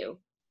bet you do.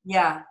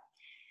 Yeah.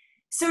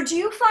 So do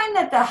you find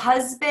that the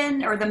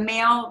husband or the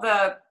male,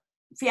 the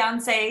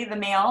fiance, the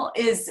male,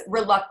 is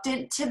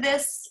reluctant to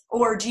this,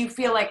 or do you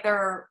feel like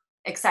they're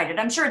excited?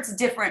 I'm sure it's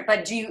different,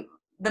 but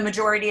the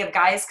majority of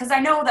guys, because I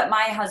know that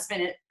my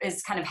husband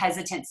is kind of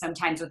hesitant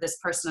sometimes with this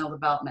personal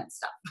development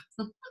stuff.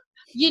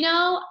 You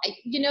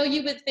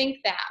would think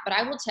that, but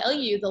I will tell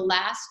you, the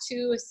last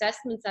 2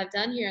 assessments I've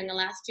done here in the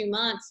last 2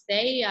 months,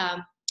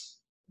 I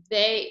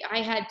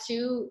had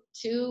two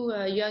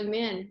young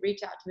men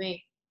reach out to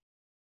me.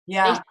 They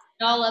Yeah. shut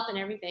it all up and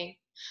everything.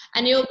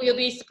 And you'll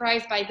be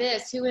surprised by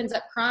this. Who ends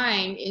up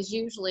crying is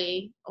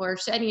usually, or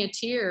shedding a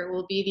tear,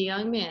 will be the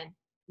young men.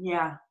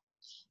 Yeah.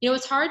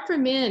 It's hard for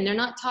men. They're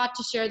not taught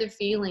to share their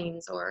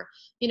feelings or,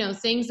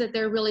 things that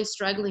they're really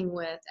struggling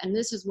with. And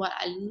this is what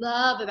I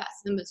love about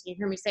Symbols. You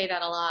hear me say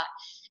that a lot.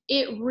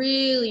 It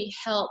really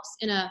helps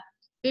in a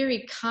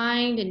very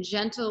kind and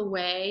gentle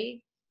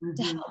way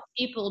to Mm-hmm. help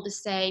people to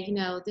say,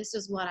 this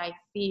is what I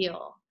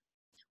feel.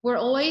 We're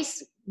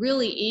always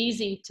really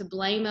easy to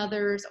blame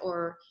others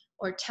or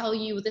tell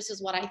you this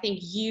is what I think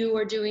you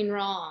are doing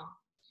wrong.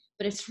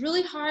 But it's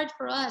really hard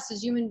for us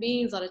as human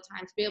beings a lot of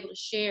times to be able to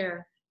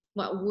share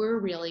what we're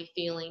really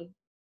feeling.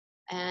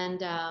 And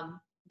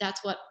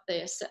that's what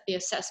the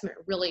assessment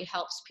really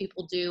helps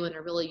people do in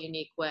a really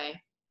unique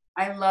way.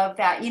 I love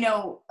that.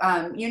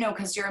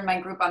 Because you're in my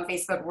group on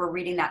Facebook, we're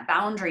reading that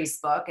Boundaries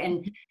book.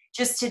 And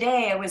just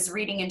today I was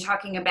reading and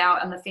talking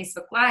about on the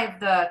Facebook Live,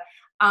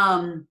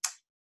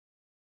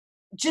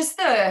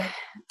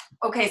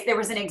 there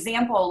was an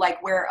example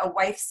like where a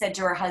wife said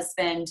to her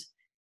husband,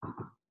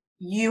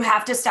 you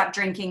have to stop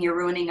drinking, you're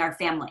ruining our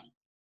family.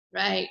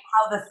 Right.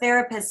 How the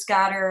therapist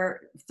got her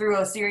through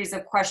a series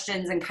of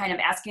questions and kind of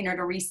asking her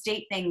to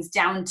restate things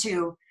down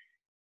to,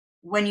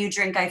 when you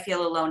drink, I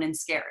feel alone and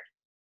scared.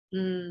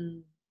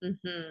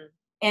 Mm-hmm.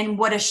 And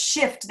what a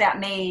shift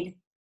that made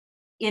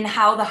in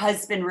how the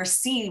husband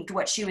received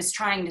what she was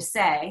trying to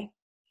say.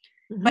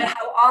 Mm-hmm. But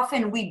how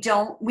often we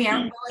aren't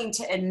willing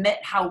to admit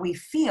how we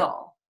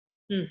feel.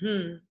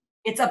 Mm-hmm.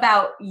 It's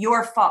about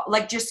your fault.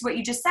 Like just what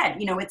you just said,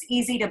 it's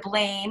easy to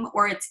blame,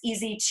 or it's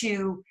easy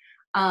to,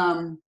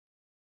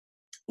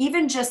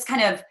 even just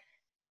kind of,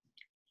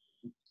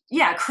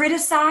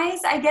 criticize,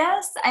 I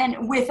guess,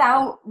 and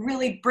without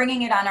really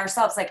bringing it on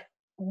ourselves. Like,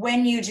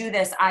 when you do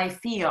this, I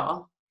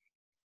feel.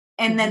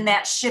 And then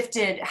that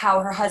shifted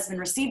how her husband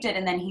received it.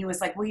 And then he was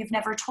like, well, you've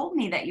never told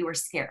me that you were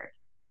scared.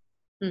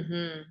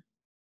 Mm-hmm.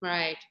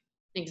 Right.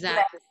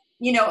 Exactly.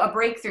 A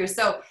breakthrough.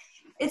 So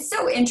it's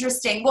so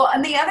interesting. Well,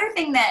 and the other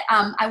thing that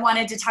I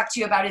wanted to talk to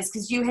you about is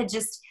because you had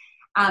just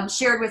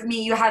shared with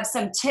me, you have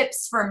some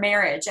tips for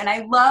marriage. And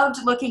I loved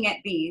looking at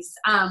these.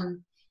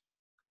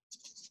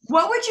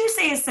 What would you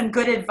say is some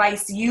good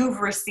advice you've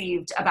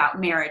received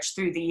about marriage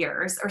through the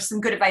years, or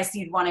some good advice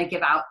you'd want to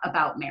give out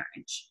about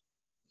marriage?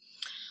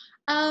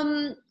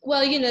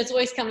 Well, it's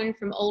always coming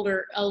from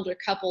older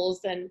couples,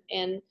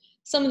 and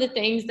some of the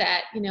things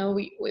that,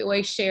 we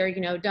always share,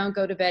 don't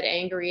go to bed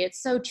angry.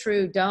 It's so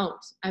true.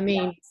 Don't. I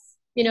mean,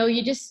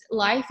 yes.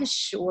 Life is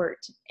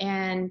short.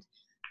 And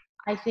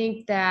I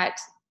think that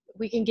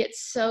we can get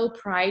so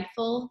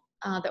prideful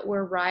that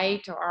we're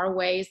right, or our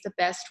way is the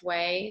best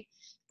way,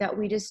 that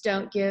we just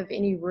don't give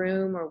any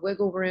room or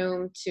wiggle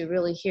room to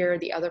really hear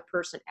the other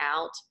person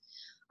out.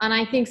 And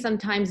I think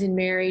sometimes in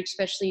marriage,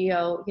 especially,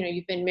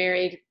 you've been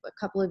married a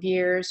couple of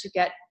years, you've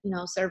got,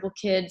 several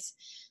kids,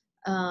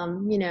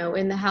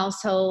 in the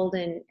household,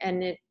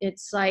 and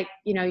it's like,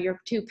 you're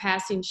two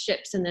passing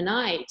ships in the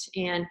night,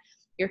 and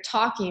you're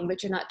talking,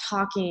 but you're not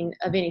talking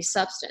of any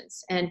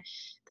substance. And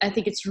I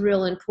think it's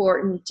real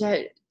important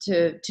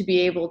to be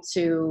able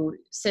to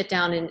sit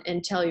down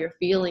and tell your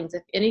feelings.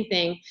 If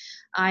anything,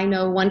 I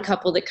know one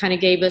couple that kind of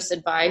gave us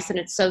advice, and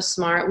it's so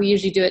smart. We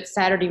usually do it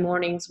Saturday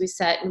mornings. We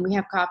sit and we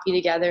have coffee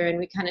together, and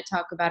we kind of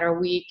talk about our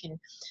week and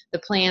the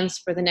plans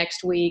for the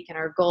next week and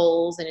our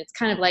goals. And it's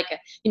kind of like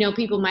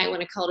people might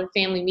want to call it a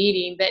family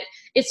meeting, but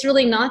it's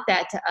really not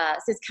that to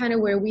us. It's kind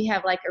of where we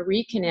have like a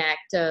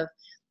reconnect of,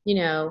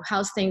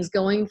 how's things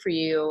going for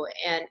you,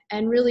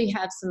 and really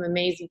have some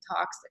amazing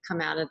talks that come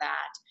out of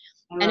that.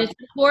 And it's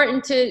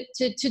important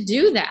to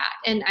do that.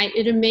 And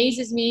it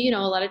amazes me, a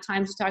lot of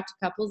times you talk to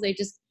couples,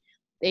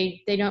 they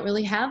don't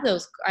really have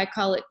those. I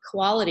call it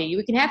quality.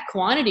 We can have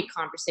quantity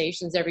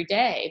conversations every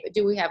day, but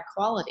do we have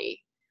quality?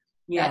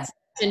 Yeah.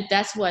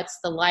 That's what's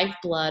the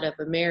lifeblood of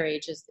a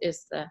marriage is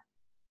the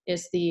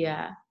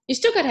you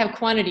still got to have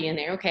quantity in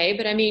there. Okay.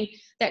 But I mean,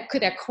 that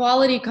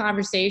quality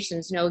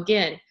conversations,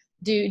 again,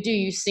 do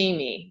you see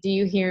me? Do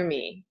you hear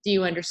me? Do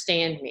you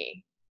understand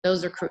me?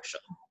 Those are crucial.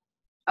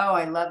 Oh,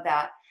 I love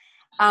that.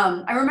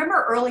 I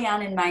remember early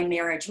on in my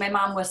marriage, my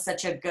mom was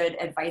such a good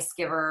advice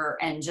giver,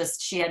 and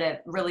she had a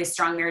really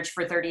strong marriage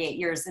for 38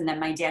 years. And then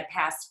my dad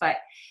passed, but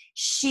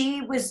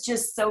she was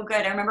just so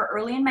good. I remember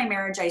early in my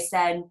marriage, I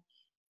said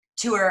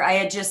to her, I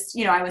had just,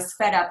 I was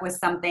fed up with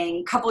something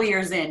a couple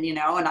years in, and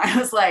I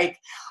was like,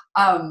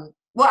 well,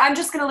 I'm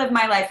just going to live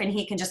my life and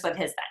he can just live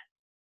his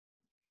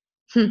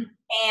then.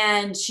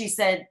 And she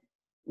said,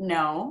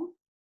 no,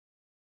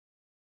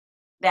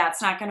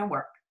 that's not going to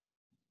work.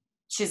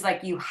 She's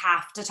like, you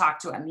have to talk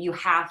to him. You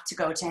have to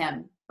go to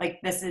him. Like,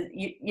 this is,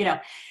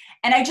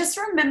 and I just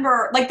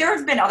remember, like, there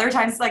have been other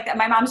times like that.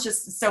 My mom's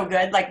just so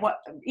good. Like,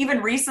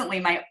 even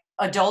recently, my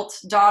adult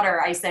daughter,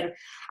 I said,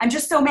 I'm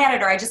just so mad at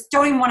her. I just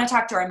don't even want to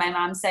talk to her. And my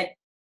mom said,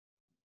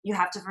 you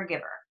have to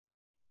forgive her.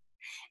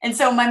 And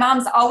so my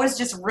mom's always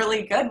just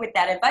really good with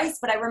that advice.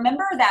 But I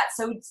remember that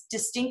so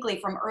distinctly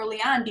from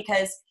early on,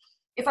 because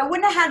if I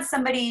wouldn't have had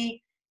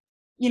somebody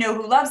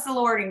who loves the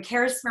Lord and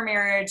cares for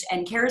marriage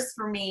and cares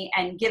for me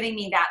and giving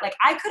me that. Like,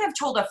 I could have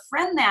told a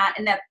friend that,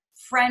 and that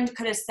friend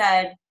could have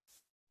said,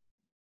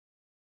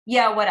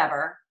 yeah,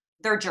 whatever,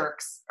 they're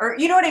jerks. Or,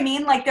 you know what I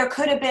mean? Like, there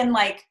could have been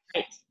like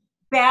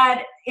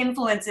bad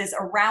influences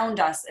around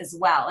us as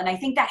well. And I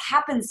think that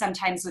happens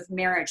sometimes with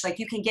marriage. Like,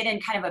 you can get in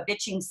kind of a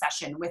bitching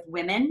session with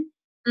women,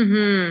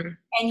 and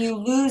you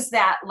lose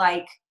that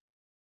like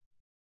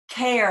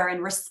care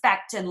and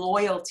respect and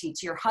loyalty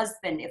to your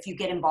husband if you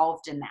get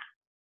involved in that.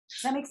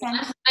 Does that make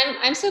sense?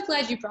 I'm so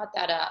glad you brought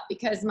that up,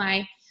 because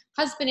my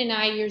husband and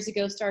I years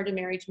ago started a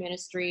marriage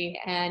ministry,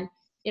 and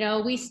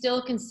we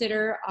still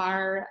consider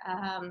our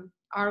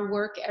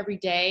work every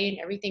day and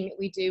everything that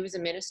we do as a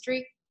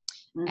ministry.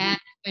 Mm-hmm. And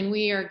when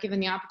we are given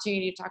the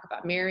opportunity to talk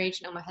about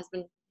marriage, my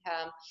husband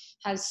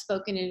has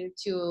spoken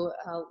into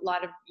a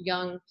lot of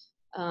young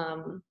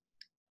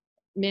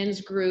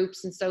men's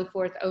groups and so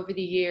forth over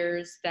the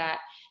years, that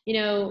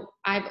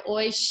I've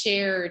always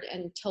shared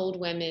and told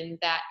women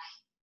that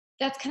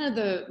that's kind of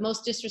the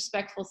most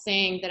disrespectful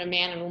thing that a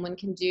man and woman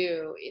can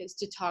do, is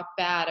to talk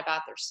bad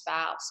about their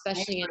spouse,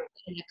 especially in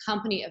a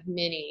company of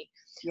many.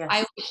 Yes. I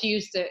always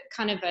use the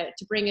kind of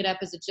to bring it up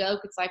as a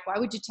joke. It's like, why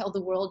would you tell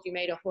the world you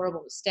made a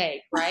horrible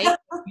mistake, right?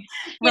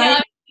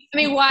 Right. I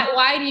mean,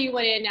 why do you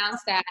want to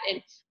announce that?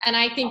 And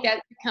I think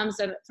that comes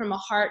from a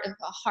hardened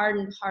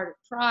heart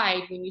of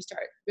pride, when you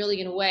start really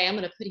in a way, I'm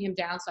going to put him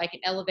down so I can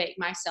elevate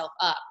myself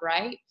up,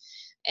 right?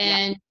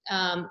 And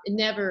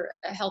never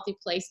a healthy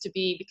place to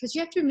be, because you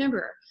have to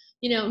remember,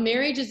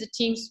 marriage is a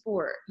team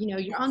sport.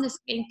 You're on the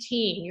same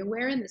team, you're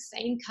wearing the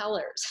same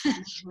colors.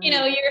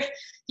 Mm-hmm.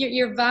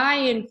 You're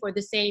vying for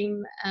the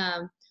same,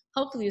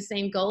 hopefully the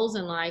same goals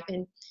in life.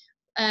 And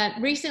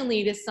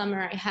recently this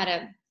summer, I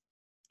had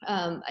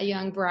a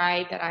young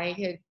bride that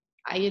I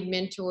had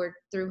mentored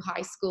through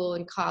high school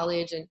and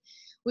college, and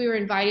we were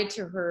invited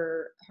to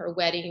her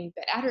wedding.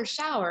 But at her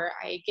shower,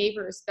 I gave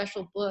her a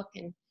special book,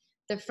 and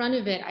the front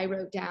of it, I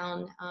wrote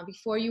down,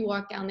 before you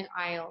walk down the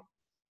aisle,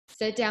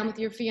 sit down with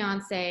your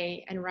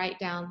fiance and write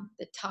down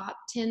the top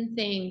 10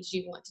 things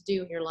you want to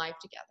do in your life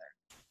together.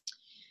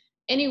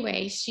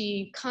 Anyway,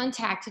 she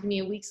contacted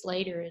me weeks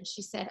later, and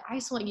she said, I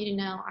just want you to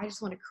know, I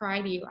just want to cry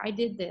to you. I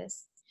did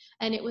this.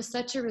 And it was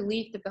such a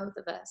relief to both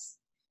of us.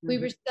 Mm-hmm. We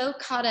were so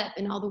caught up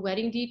in all the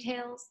wedding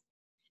details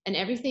and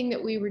everything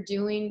that we were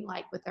doing,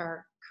 like with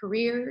our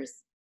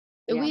careers,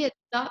 that we had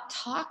stopped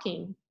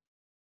talking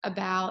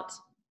about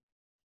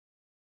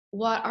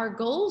what our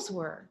goals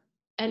were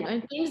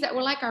and things that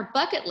were like our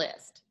bucket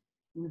list.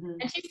 Mm-hmm.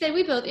 And she said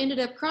we both ended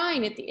up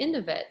crying at the end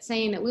of it,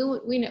 saying that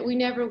we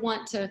never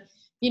want to,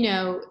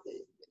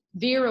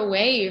 veer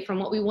away from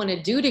what we want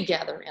to do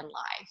together in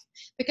life.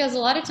 Because a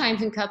lot of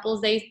times in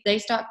couples, they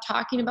stop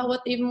talking about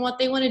what they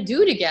want to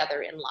do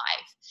together in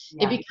life.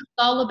 Yeah. It becomes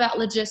all about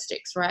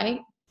logistics, right?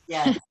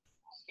 Yes,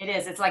 it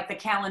is. It's like the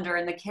calendar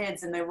and the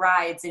kids and the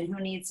rides and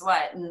who needs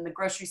what and the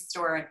grocery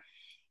store.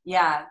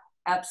 Yeah.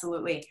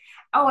 Absolutely.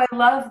 Oh, I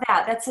love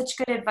that. That's such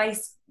good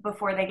advice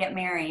before they get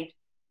married.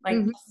 Like,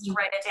 mm-hmm. Just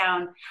write it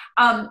down.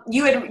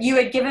 You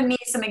had given me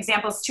some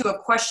examples too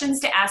of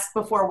questions to ask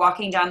before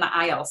walking down the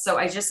aisle. So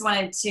I just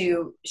wanted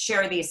to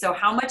share these. So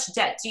how much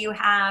debt do you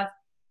have?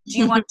 Do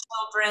you want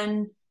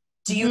children?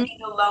 Do you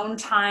need alone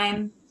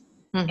time?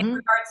 Mm-hmm. In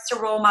regards to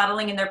role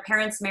modeling in their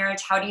parents'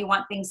 marriage, how do you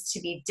want things to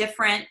be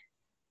different?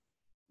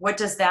 What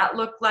does that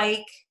look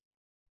like?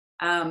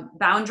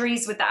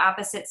 Boundaries with the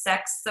opposite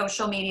sex.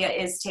 Social media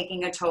is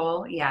taking a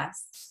toll.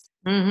 Yes.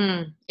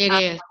 Mm-hmm. It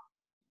is.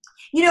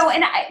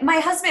 And my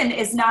husband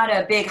is not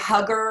a big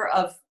hugger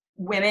of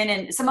women,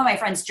 and some of my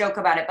friends joke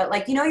about it, but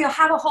like, you'll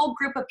have a whole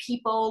group of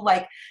people,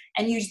 like,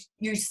 and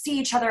you see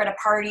each other at a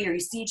party or you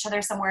see each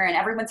other somewhere and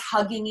everyone's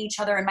hugging each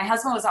other. And my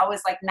husband was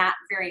always like not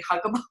very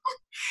huggable.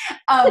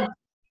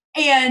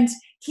 And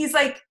he's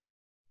like,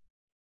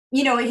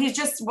 he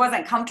just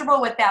wasn't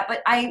comfortable with that,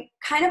 but I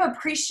kind of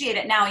appreciate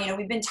it now.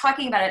 We've been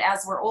talking about it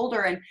as we're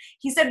older. And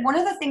he said one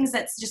of the things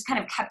that's just kind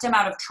of kept him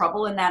out of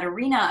trouble in that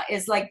arena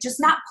is like just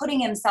not putting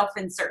himself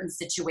in certain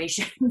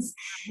situations.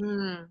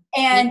 Mm.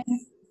 And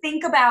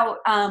think about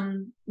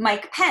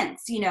Mike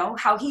Pence,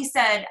 how he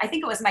said, I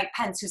think it was Mike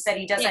Pence who said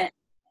he doesn't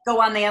go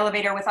on the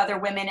elevator with other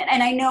women.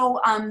 And I know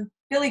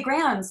Billy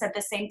Graham said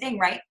the same thing,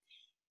 right?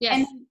 Yes.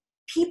 And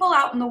people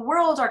out in the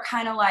world are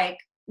kind of like,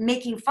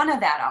 making fun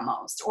of that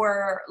almost,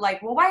 or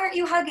like, well, why aren't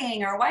you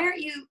hugging, or why aren't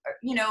you,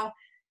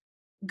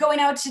 going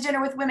out to dinner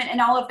with women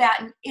and all of that.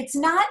 And it's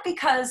not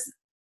because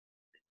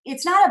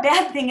it's not a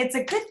bad thing. It's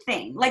a good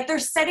thing. Like, they're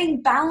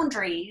setting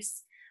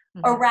boundaries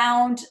mm-hmm.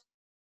 around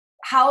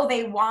how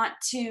they want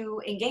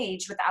to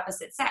engage with the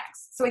opposite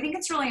sex. So I think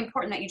it's really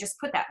important that you just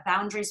put that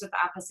boundaries with the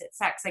opposite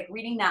sex. Like,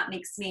 reading that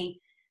makes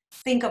me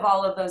think of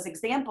all of those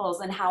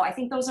examples and how I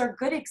think those are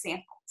good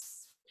examples.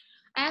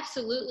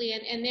 Absolutely.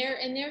 And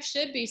there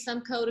should be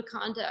some code of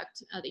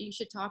conduct that you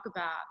should talk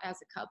about as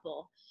a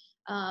couple.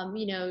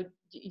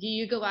 Do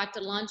you go out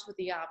to lunch with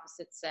the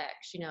opposite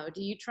sex?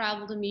 Do you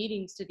travel to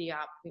meetings with the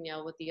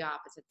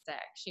opposite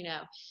sex?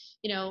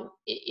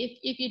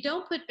 If you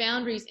don't put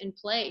boundaries in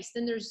place,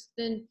 then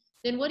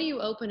then what do you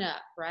open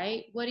up,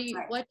 right?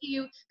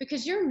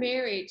 Because your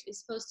marriage is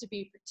supposed to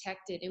be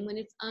protected. And when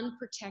it's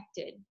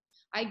unprotected,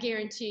 I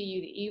guarantee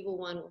you the evil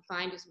one will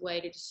find his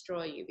way to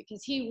destroy you,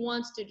 because he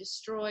wants to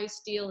destroy,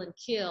 steal, and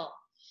kill.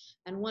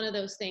 And one of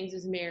those things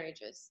is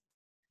marriages.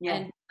 Yeah.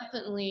 And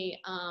definitely,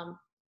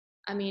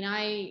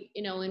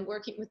 in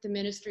working with the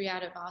ministry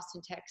out of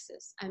Austin,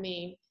 Texas,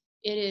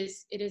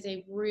 it is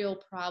a real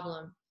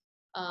problem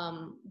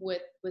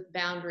with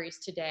boundaries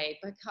today,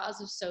 because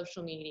of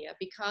social media,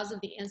 because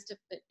of the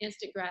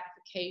instant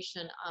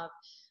gratification of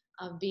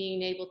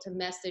being able to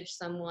message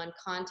someone,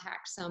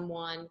 contact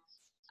someone,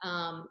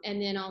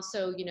 and then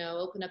also,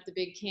 open up the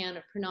big can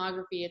of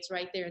pornography. It's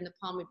right there in the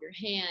palm of your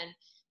hand.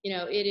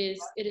 It is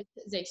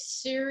a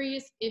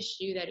serious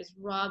issue that is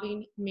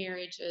robbing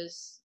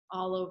marriages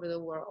all over the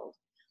world.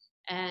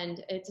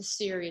 And it's a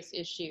serious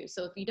issue.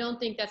 So if you don't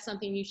think that's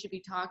something you should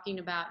be talking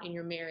about in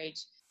your marriage,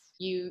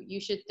 you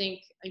should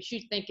think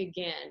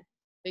again,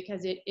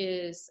 because it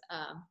is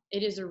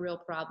a real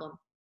problem.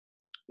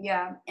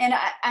 Yeah. And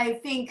I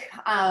think,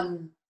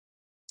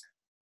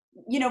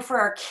 for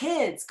our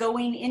kids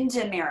going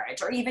into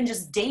marriage, or even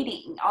just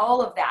dating,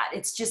 all of that,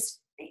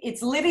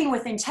 it's living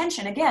with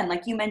intention. Again,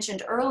 like you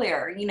mentioned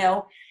earlier,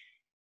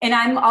 and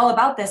I'm all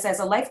about this as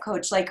a life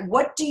coach. Like,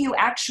 what do you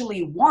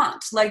actually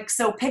want? Like,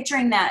 so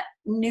picturing that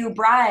new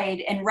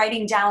bride and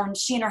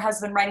she and her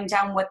husband writing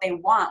down what they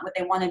want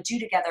to do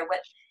together.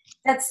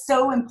 That's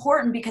so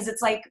important, because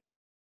it's like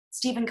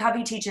Stephen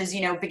Covey teaches,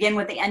 begin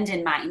with the end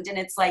in mind. And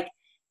it's like,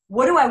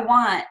 what do I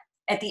want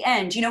at the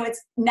end?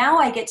 It's now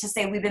I get to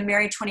say we've been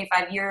married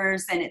 25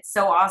 years and it's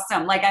so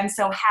awesome. Like, I'm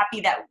so happy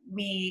that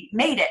we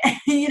made it,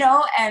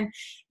 and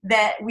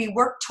that we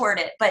worked toward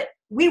it, but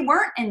we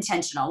weren't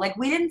intentional. Like,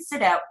 we didn't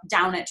sit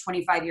down at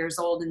 25 years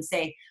old and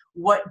say,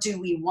 what do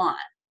we want?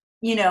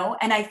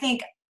 And I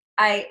think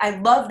I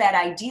love that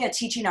idea,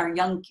 teaching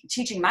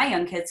my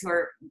young kids who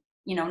are,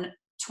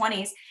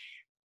 20s,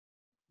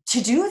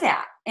 to do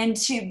that and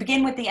to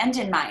begin with the end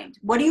in mind.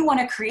 What do you want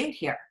to create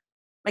here?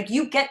 Like,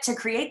 you get to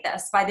create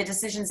this by the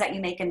decisions that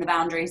you make and the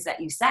boundaries that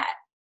you set.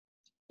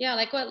 Yeah.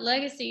 Like, what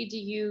legacy do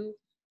you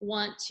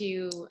want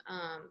to,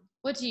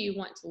 what do you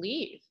want to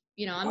leave?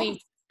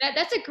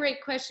 That's a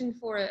great question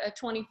for a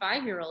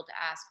 25-year-old to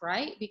ask,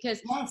 right?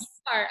 Because yes.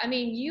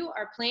 you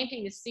are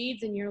planting the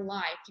seeds in your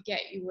life to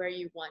get you where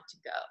you want to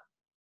go.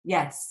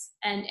 Yes.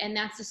 And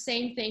that's the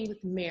same thing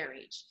with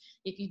marriage.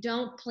 If you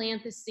don't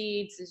plant the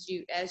seeds as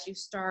you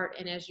start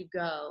and as you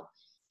go,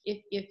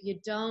 if you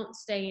don't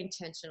stay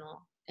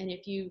intentional, and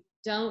if you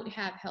don't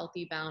have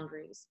healthy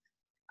boundaries,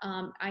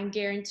 I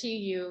guarantee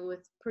you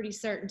with pretty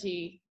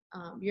certainty,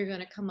 you're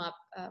going to come up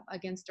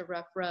against a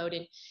rough road.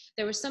 And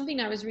there was something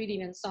I was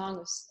reading in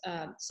Song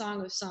of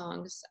Songs.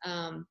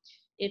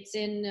 It's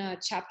in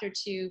chapter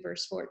 2,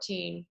 verse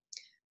 14.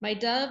 My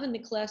dove in the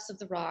clefts of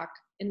the rock,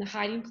 in the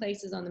hiding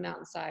places on the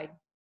mountainside,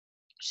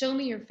 show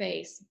me your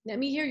face. Let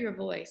me hear your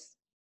voice.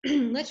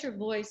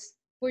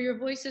 For your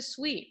voice is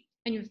sweet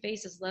and your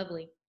face is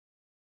lovely.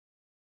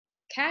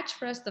 Catch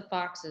for us the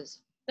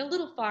foxes, the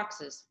little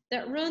foxes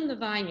that ruin the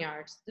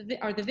vineyards,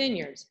 the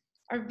vineyards,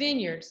 our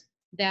vineyards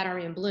that are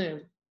in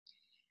bloom.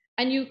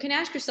 And you can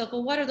ask yourself,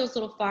 well, what are those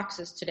little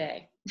foxes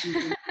today?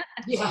 Mm-hmm.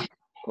 Yeah.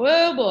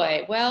 Whoa,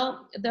 boy.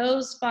 Well,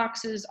 those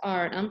foxes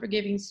are an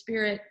unforgiving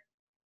spirit.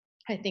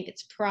 I think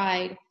it's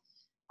pride.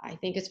 I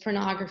think it's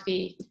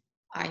pornography.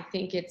 I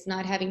think it's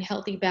not having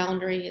healthy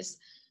boundaries.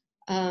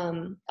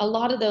 A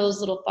lot of those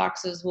little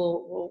foxes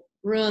will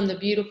ruin the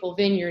beautiful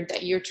vineyard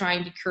that you're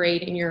trying to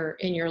create in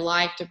your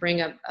life to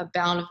bring a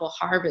bountiful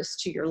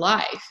harvest to your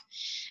life.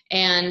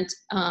 And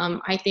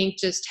I think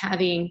just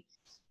having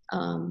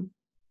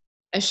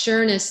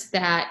assurance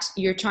that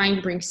you're trying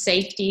to bring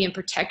safety and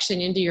protection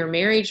into your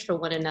marriage for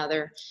one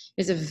another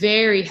is a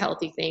very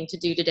healthy thing to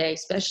do today,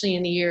 especially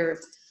in the year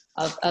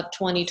of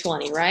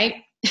 2020, right?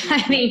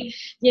 I mean,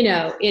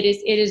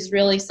 it is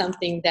really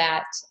something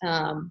that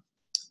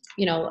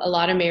a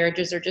lot of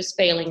marriages are just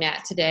failing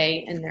at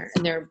today, and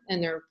they're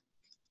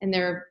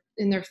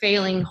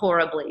failing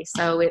horribly.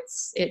 So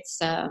it's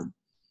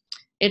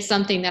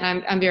something that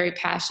I'm very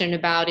passionate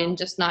about, and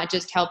not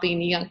just helping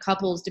the young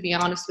couples to be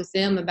honest with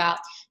them about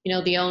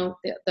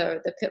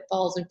the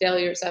pitfalls and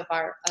failures of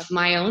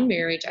my own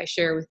marriage. I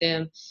share with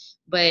them,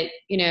 but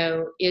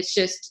it's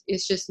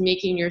just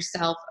making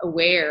yourself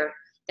aware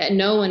that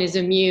no one is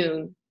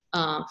immune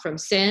from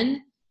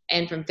sin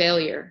and from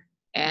failure.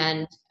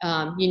 And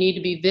you need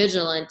to be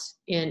vigilant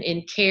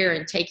in care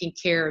and taking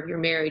care of your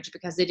marriage,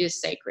 because it is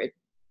sacred.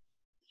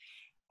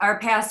 Our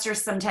pastor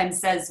sometimes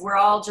says we're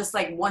all just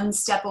like one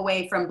step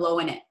away from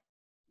blowing it.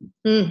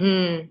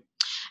 Mm-hmm.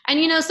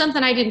 And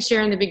something I didn't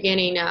share in the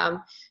beginning,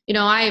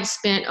 I have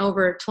spent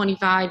over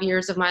 25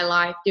 years of my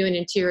life doing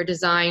interior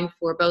design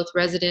for both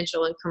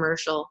residential and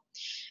commercial.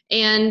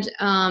 And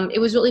it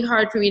was really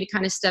hard for me to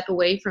kind of step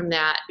away from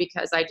that,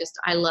 because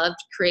I loved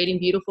creating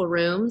beautiful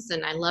rooms,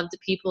 and I loved the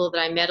people that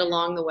I met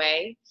along the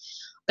way.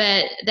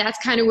 But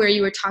that's kind of where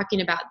you were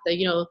talking about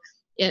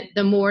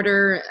the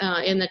mortar,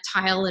 in the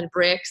tile and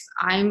bricks.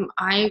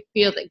 I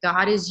feel that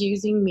God is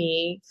using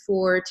me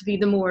to be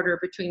the mortar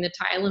between the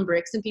tile and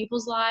bricks in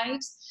people's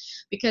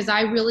lives, because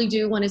I really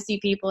do want to see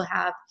people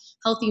have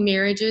healthy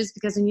marriages,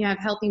 because when you have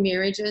healthy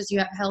marriages, you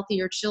have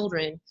healthier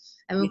children.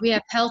 And if we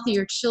have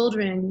healthier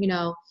children,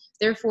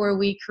 therefore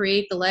we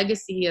create the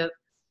legacy of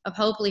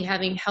hopefully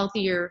having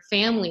healthier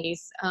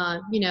families,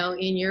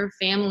 in your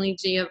family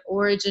of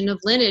origin of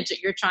lineage that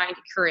you're trying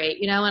to create,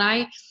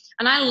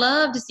 and I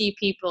love to see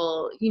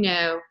people,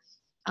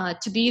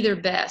 to be their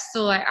best.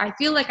 So I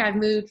feel like I've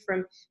moved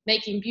from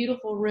making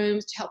beautiful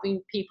rooms to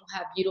helping people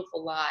have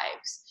beautiful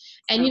lives.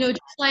 And, just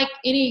like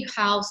any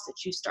house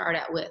that you start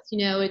out with,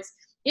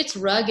 it's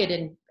rugged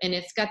and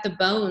it's got the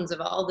bones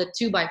of all the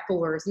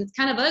 2x4s, and it's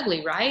kind of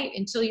ugly, right?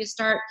 Until you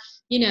start,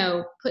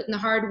 putting the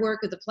hard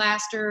work of the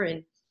plaster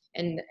and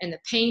the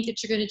paint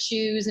that you're going to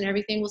choose and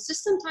everything. Well,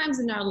 just sometimes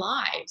in our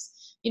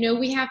lives,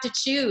 we have to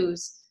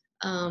choose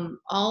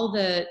all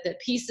the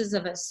pieces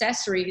of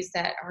accessories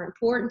that are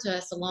important to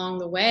us along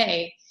the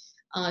way,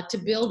 to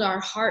build our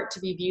heart to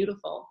be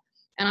beautiful.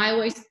 And I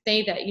always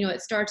say that,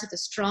 it starts with a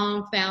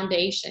strong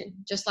foundation,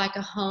 just like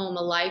a home,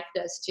 a life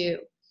does too.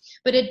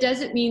 But it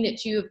doesn't mean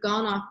that you have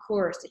gone off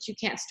course, that you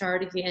can't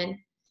start again.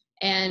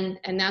 And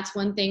that's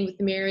one thing with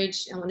the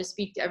marriage. I want to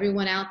speak to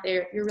everyone out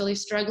there. If you're really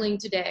struggling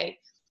today,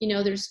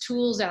 there's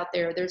tools out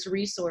there, there's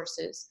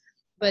resources.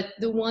 But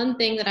the one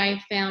thing that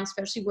I found,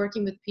 especially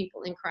working with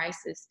people in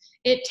crisis,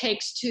 it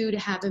takes two to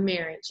have a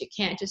marriage. It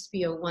can't just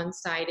be a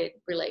one-sided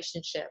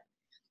relationship.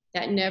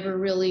 That never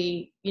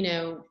really,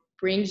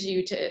 brings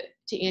you to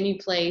any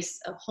place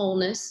of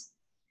wholeness.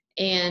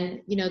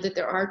 And, that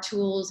there are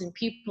tools and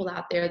people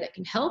out there that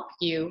can help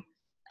you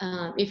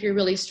if you're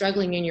really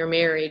struggling in your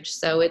marriage.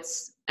 So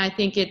I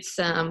think it's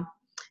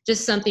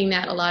just something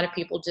that a lot of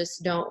people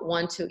just don't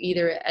want to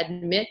either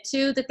admit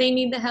to that they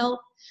need the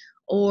help,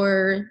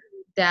 or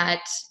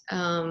that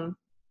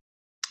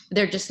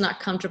they're just not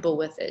comfortable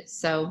with it.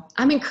 So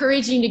I'm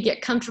encouraging you to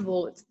get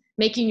comfortable with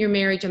making your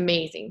marriage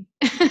amazing.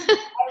 I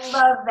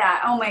love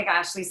that. Oh my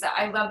gosh, Lisa,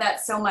 I love that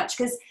so much,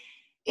 because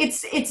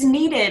it's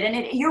needed.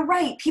 And you're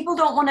right. People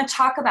don't want to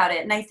talk about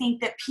it. And I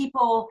think that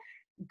people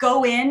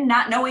go in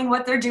not knowing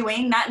what they're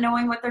doing, not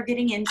knowing what they're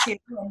getting into,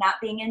 and not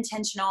being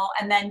intentional.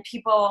 And then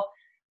people,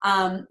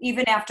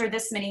 even after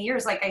this many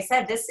years, like I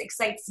said, this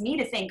excites me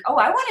to think, oh,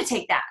 I want to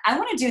take that. I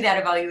want to do that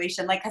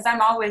evaluation. Cause I'm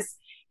always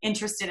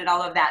interested in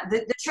all of that.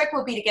 The trick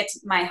will be to get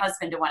my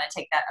husband to want to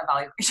take that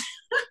evaluation.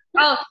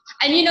 Oh,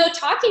 and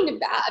talking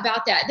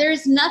about that,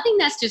 there's nothing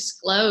that's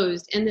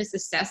disclosed in this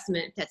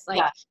assessment that's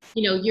like,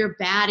 you're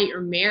bad at your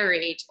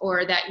marriage,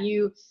 or that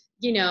it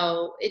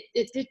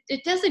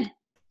doesn't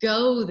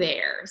go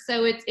there.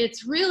 So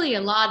it's really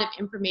a lot of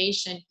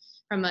information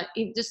from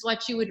just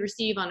what you would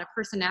receive on a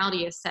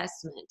personality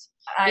assessment.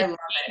 I love it.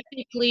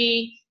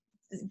 Basically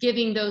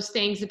giving those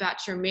things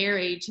about your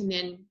marriage, and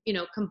then,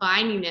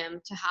 combining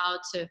them to how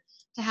to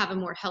have a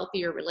more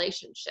healthier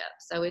relationship.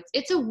 So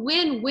it's a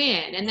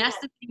win-win. And that's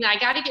the thing. I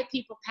got to get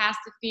people past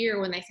the fear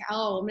when they say,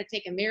 oh, I'm going to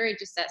take a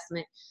marriage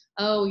assessment.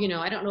 Oh,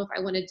 I don't know if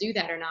I want to do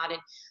that or not. And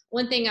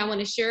one thing I want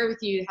to share with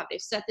you, how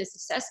they've set this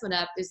assessment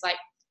up is like,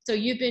 so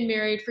you've been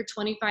married for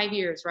 25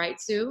 years, right,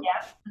 Sue?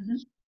 Yeah. Mm-hmm.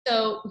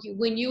 So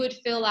when you would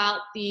fill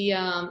out the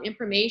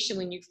information,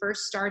 when you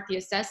first start the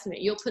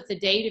assessment, you'll put the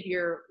date of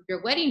your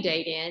wedding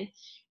date in,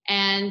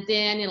 and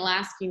then it'll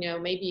ask,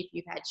 maybe if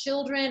you've had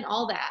children,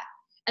 all that.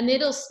 And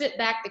it'll spit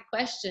back the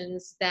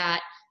questions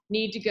that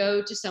need to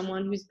go to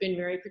someone who's been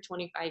married for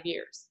 25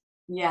 years.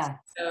 Yeah.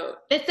 So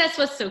that's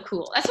what's so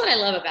cool. That's what I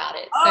love about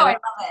it. Oh, so I love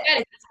it.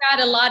 It's got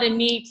a lot of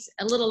neat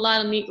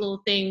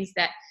little things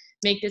that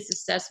make this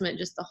assessment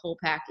just the whole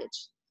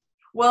package.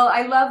 Well,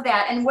 I love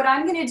that. And what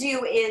I'm going to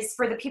do is,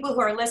 for the people who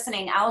are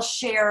listening, I'll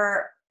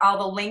share all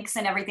the links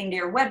and everything to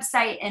your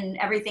website and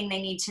everything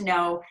they need to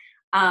know.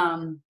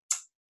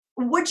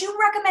 Would you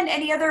recommend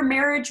any other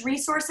marriage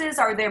resources?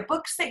 Are there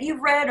books that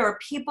you've read, or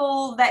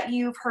people that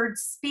you've heard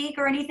speak,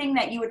 or anything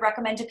that you would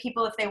recommend to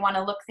people if they want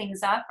to look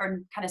things up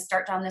or kind of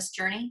start down this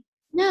journey?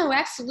 No,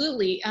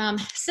 absolutely.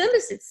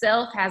 SYMBIS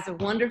itself has a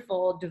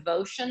wonderful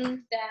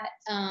devotion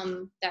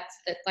that's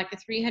like a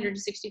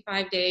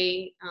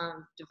 365-day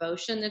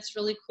devotion that's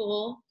really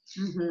cool.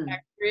 Mm-hmm. I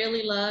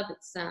really love.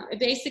 It's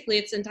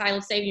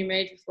entitled "Saving Your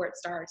Marriage Before It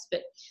Starts,"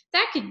 but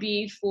that could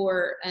be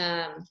for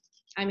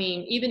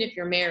even if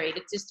you're married,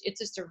 it's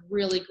just a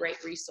really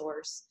great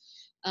resource.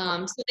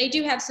 So they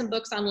do have some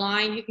books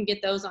online. You can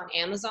get those on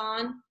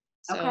Amazon.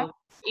 So okay.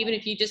 Even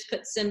if you just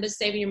put SYMBIS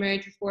Saving Your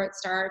Marriage Before It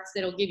Starts,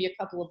 it'll give you a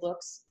couple of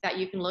books that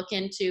you can look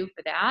into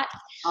for that.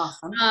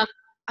 Awesome.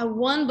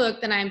 One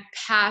book that I'm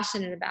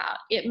passionate about,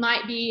 it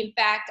might be, in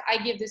fact,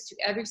 I give this to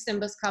every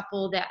SYMBIS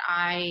couple that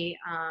I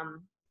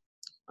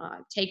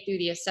take through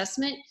the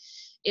assessment.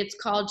 It's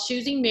called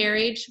Choosing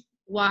Marriage,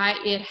 Why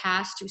It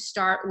Has to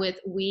Start with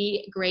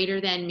We Greater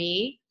Than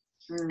Me.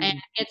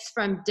 And it's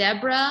from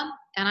Deborah,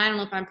 and I don't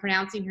know if I'm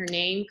pronouncing her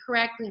name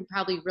correctly. I'm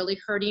probably really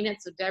hurting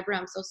it. So Deborah,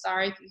 I'm so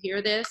sorry if you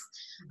hear this.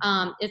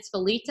 It's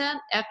Fileta,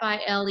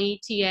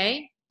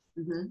 Fileta.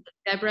 Mm-hmm.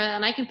 Deborah,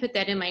 and I can put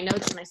that in my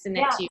notes when I send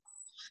that to you.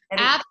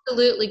 Yeah.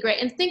 Absolutely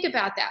great. And think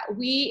about that.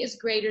 We is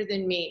greater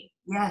than me.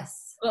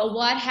 Yes. But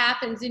what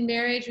happens in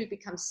marriage? We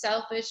become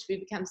selfish. We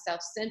become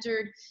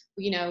self-centered.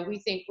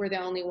 We think we're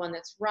the only one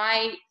that's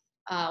right.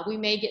 We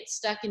may get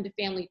stuck into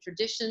family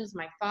traditions.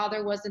 My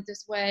father wasn't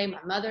this way.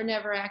 My mother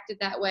never acted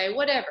that way,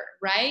 whatever,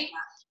 right?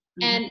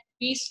 Mm-hmm. And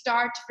we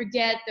start to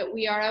forget that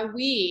we are a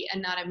we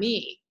and not a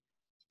me.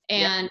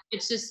 And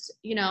it's just,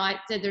 I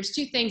said there's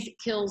two things that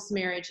kills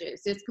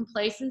marriages. It's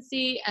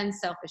complacency and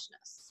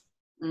selfishness.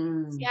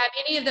 If you have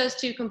any of those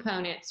two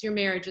components, your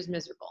marriage is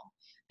miserable,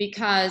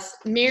 because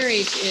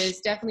marriage is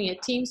definitely a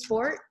team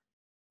sport,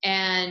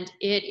 and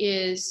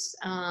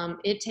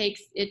it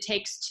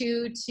takes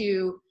two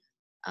to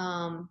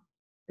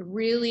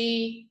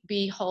really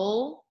be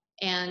whole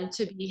and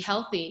to be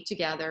healthy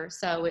together.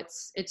 So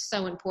it's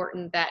so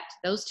important that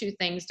those two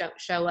things don't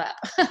show up.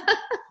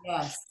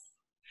 Yes.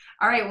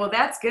 All right. Well,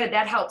 that's good.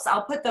 That helps.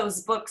 I'll put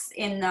those books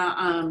in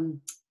the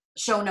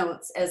show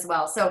notes as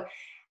well. So,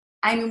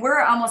 I mean, we're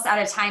almost out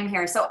of time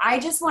here. So I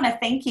just want to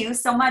thank you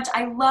so much.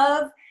 I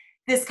love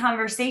this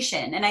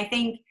conversation. And I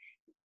think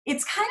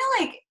it's kind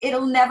of like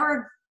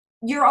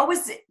you're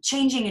always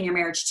changing in your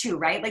marriage too,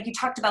 right? Like you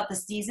talked about the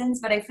seasons,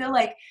 but I feel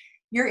like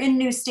you're in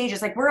new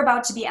stages. Like we're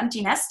about to be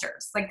empty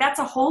nesters. Like that's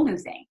a whole new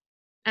thing.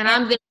 And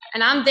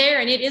I'm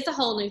there, and it is a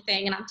whole new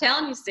thing. And I'm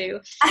telling you, Sue,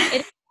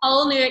 it's a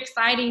whole new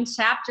exciting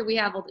chapter. We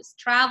have all this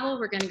travel.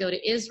 We're going to go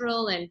to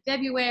Israel in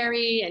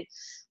February. And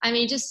I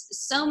mean,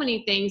 just so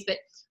many things. But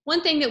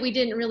one thing that we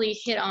didn't really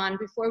hit on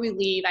before we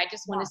leave, I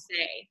just want to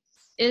say,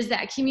 is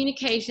that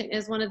communication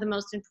is one of the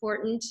most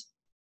important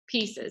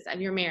pieces of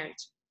your marriage.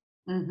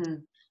 Mm-hmm.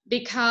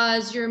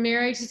 Because your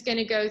marriage is going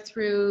to go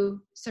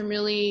through some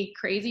really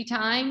crazy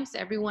times.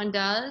 Everyone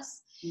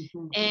does.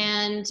 Mm-hmm.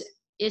 And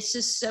it's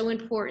just so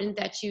important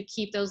that you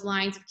keep those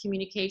lines of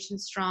communication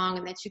strong,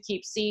 and that you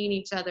keep seeing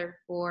each other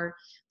for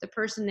the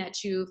person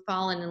that you've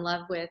fallen in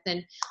love with.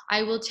 And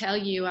I will tell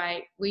you,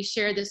 we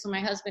share this with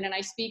my husband, and I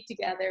speak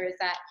together, is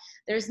that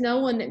there's no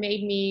one that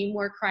made me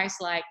more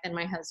Christ-like than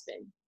my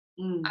husband.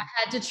 I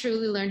had to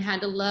truly learn how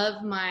to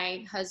love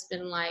my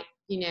husband like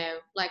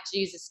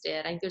Jesus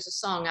did. I think there's a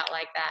song out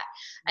like that.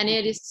 And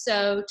it is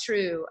so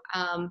true.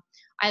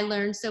 I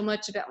learned so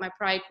much about my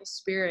prideful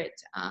spirit.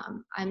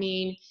 I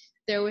mean,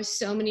 there was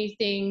so many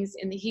things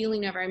in the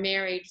healing of our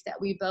marriage that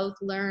we both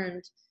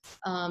learned,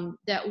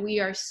 that we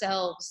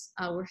ourselves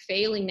were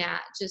failing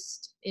at,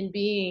 just in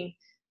being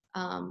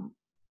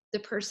the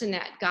person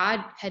that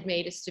God had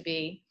made us to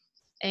be.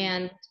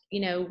 And,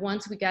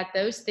 once we got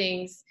those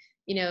things,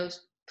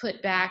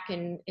 put back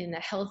in the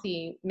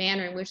healthy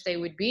manner in which they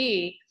would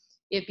be,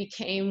 it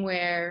became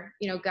where,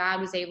 God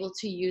was able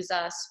to use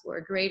us for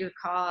a greater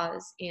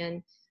cause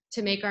and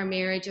to make our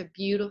marriage a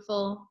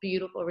beautiful,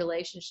 beautiful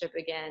relationship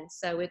again.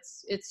 So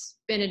it's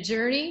been a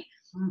journey,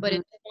 but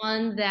it's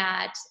one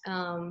that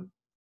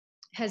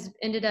has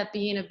ended up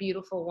being a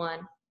beautiful one.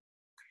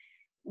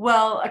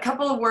 Well, a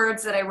couple of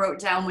words that I wrote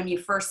down when you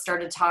first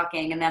started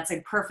talking, and that's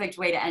a perfect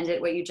way to end it,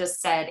 what you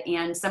just said.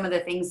 And some of the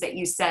things that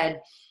you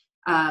said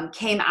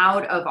came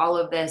out of all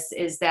of this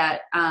is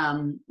that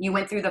you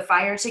went through the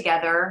fire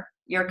together.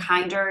 You're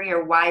kinder,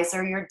 you're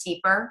wiser, you're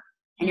deeper,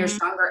 and you're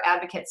stronger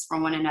advocates for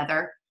one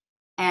another.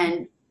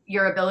 And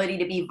your ability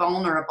to be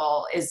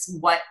vulnerable is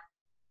what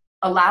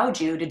allowed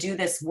you to do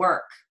this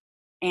work.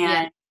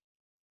 And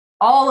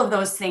all of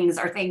those things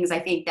are things I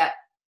think that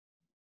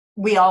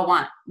we all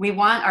want. We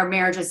want our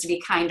marriages to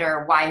be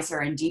kinder, wiser,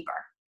 and deeper.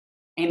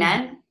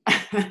 Amen?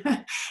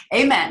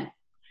 Amen.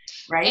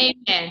 Right?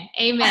 Amen.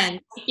 Amen.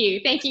 Thank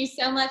you. Thank you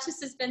so much.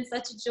 This has been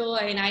such a joy.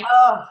 And I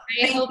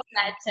hope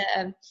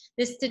that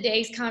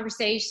today's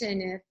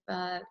conversation,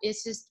 if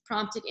it's just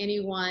prompted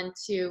anyone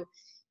to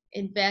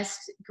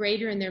invest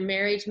greater in their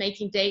marriage,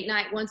 making date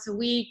night once a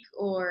week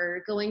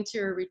or going to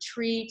a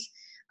retreat,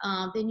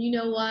 then you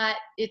know what?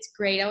 It's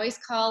great. I always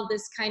call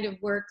this kind of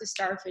work the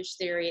starfish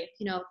theory.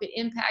 If it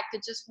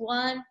impacted just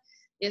one,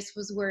 this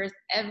was worth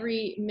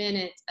every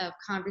minute of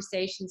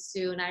conversation,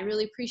 Sue. And I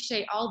really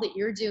appreciate all that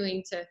you're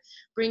doing to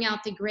bring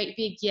out the great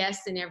big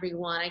yes in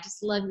everyone. I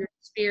just love your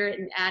spirit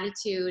and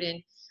attitude,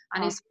 and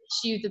I just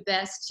wish you the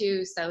best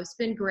too. So it's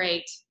been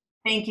great.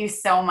 Thank you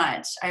so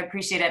much. I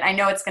appreciate it. I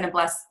know it's going to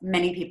bless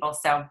many people.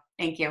 So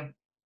thank you.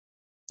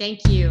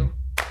 Thank you.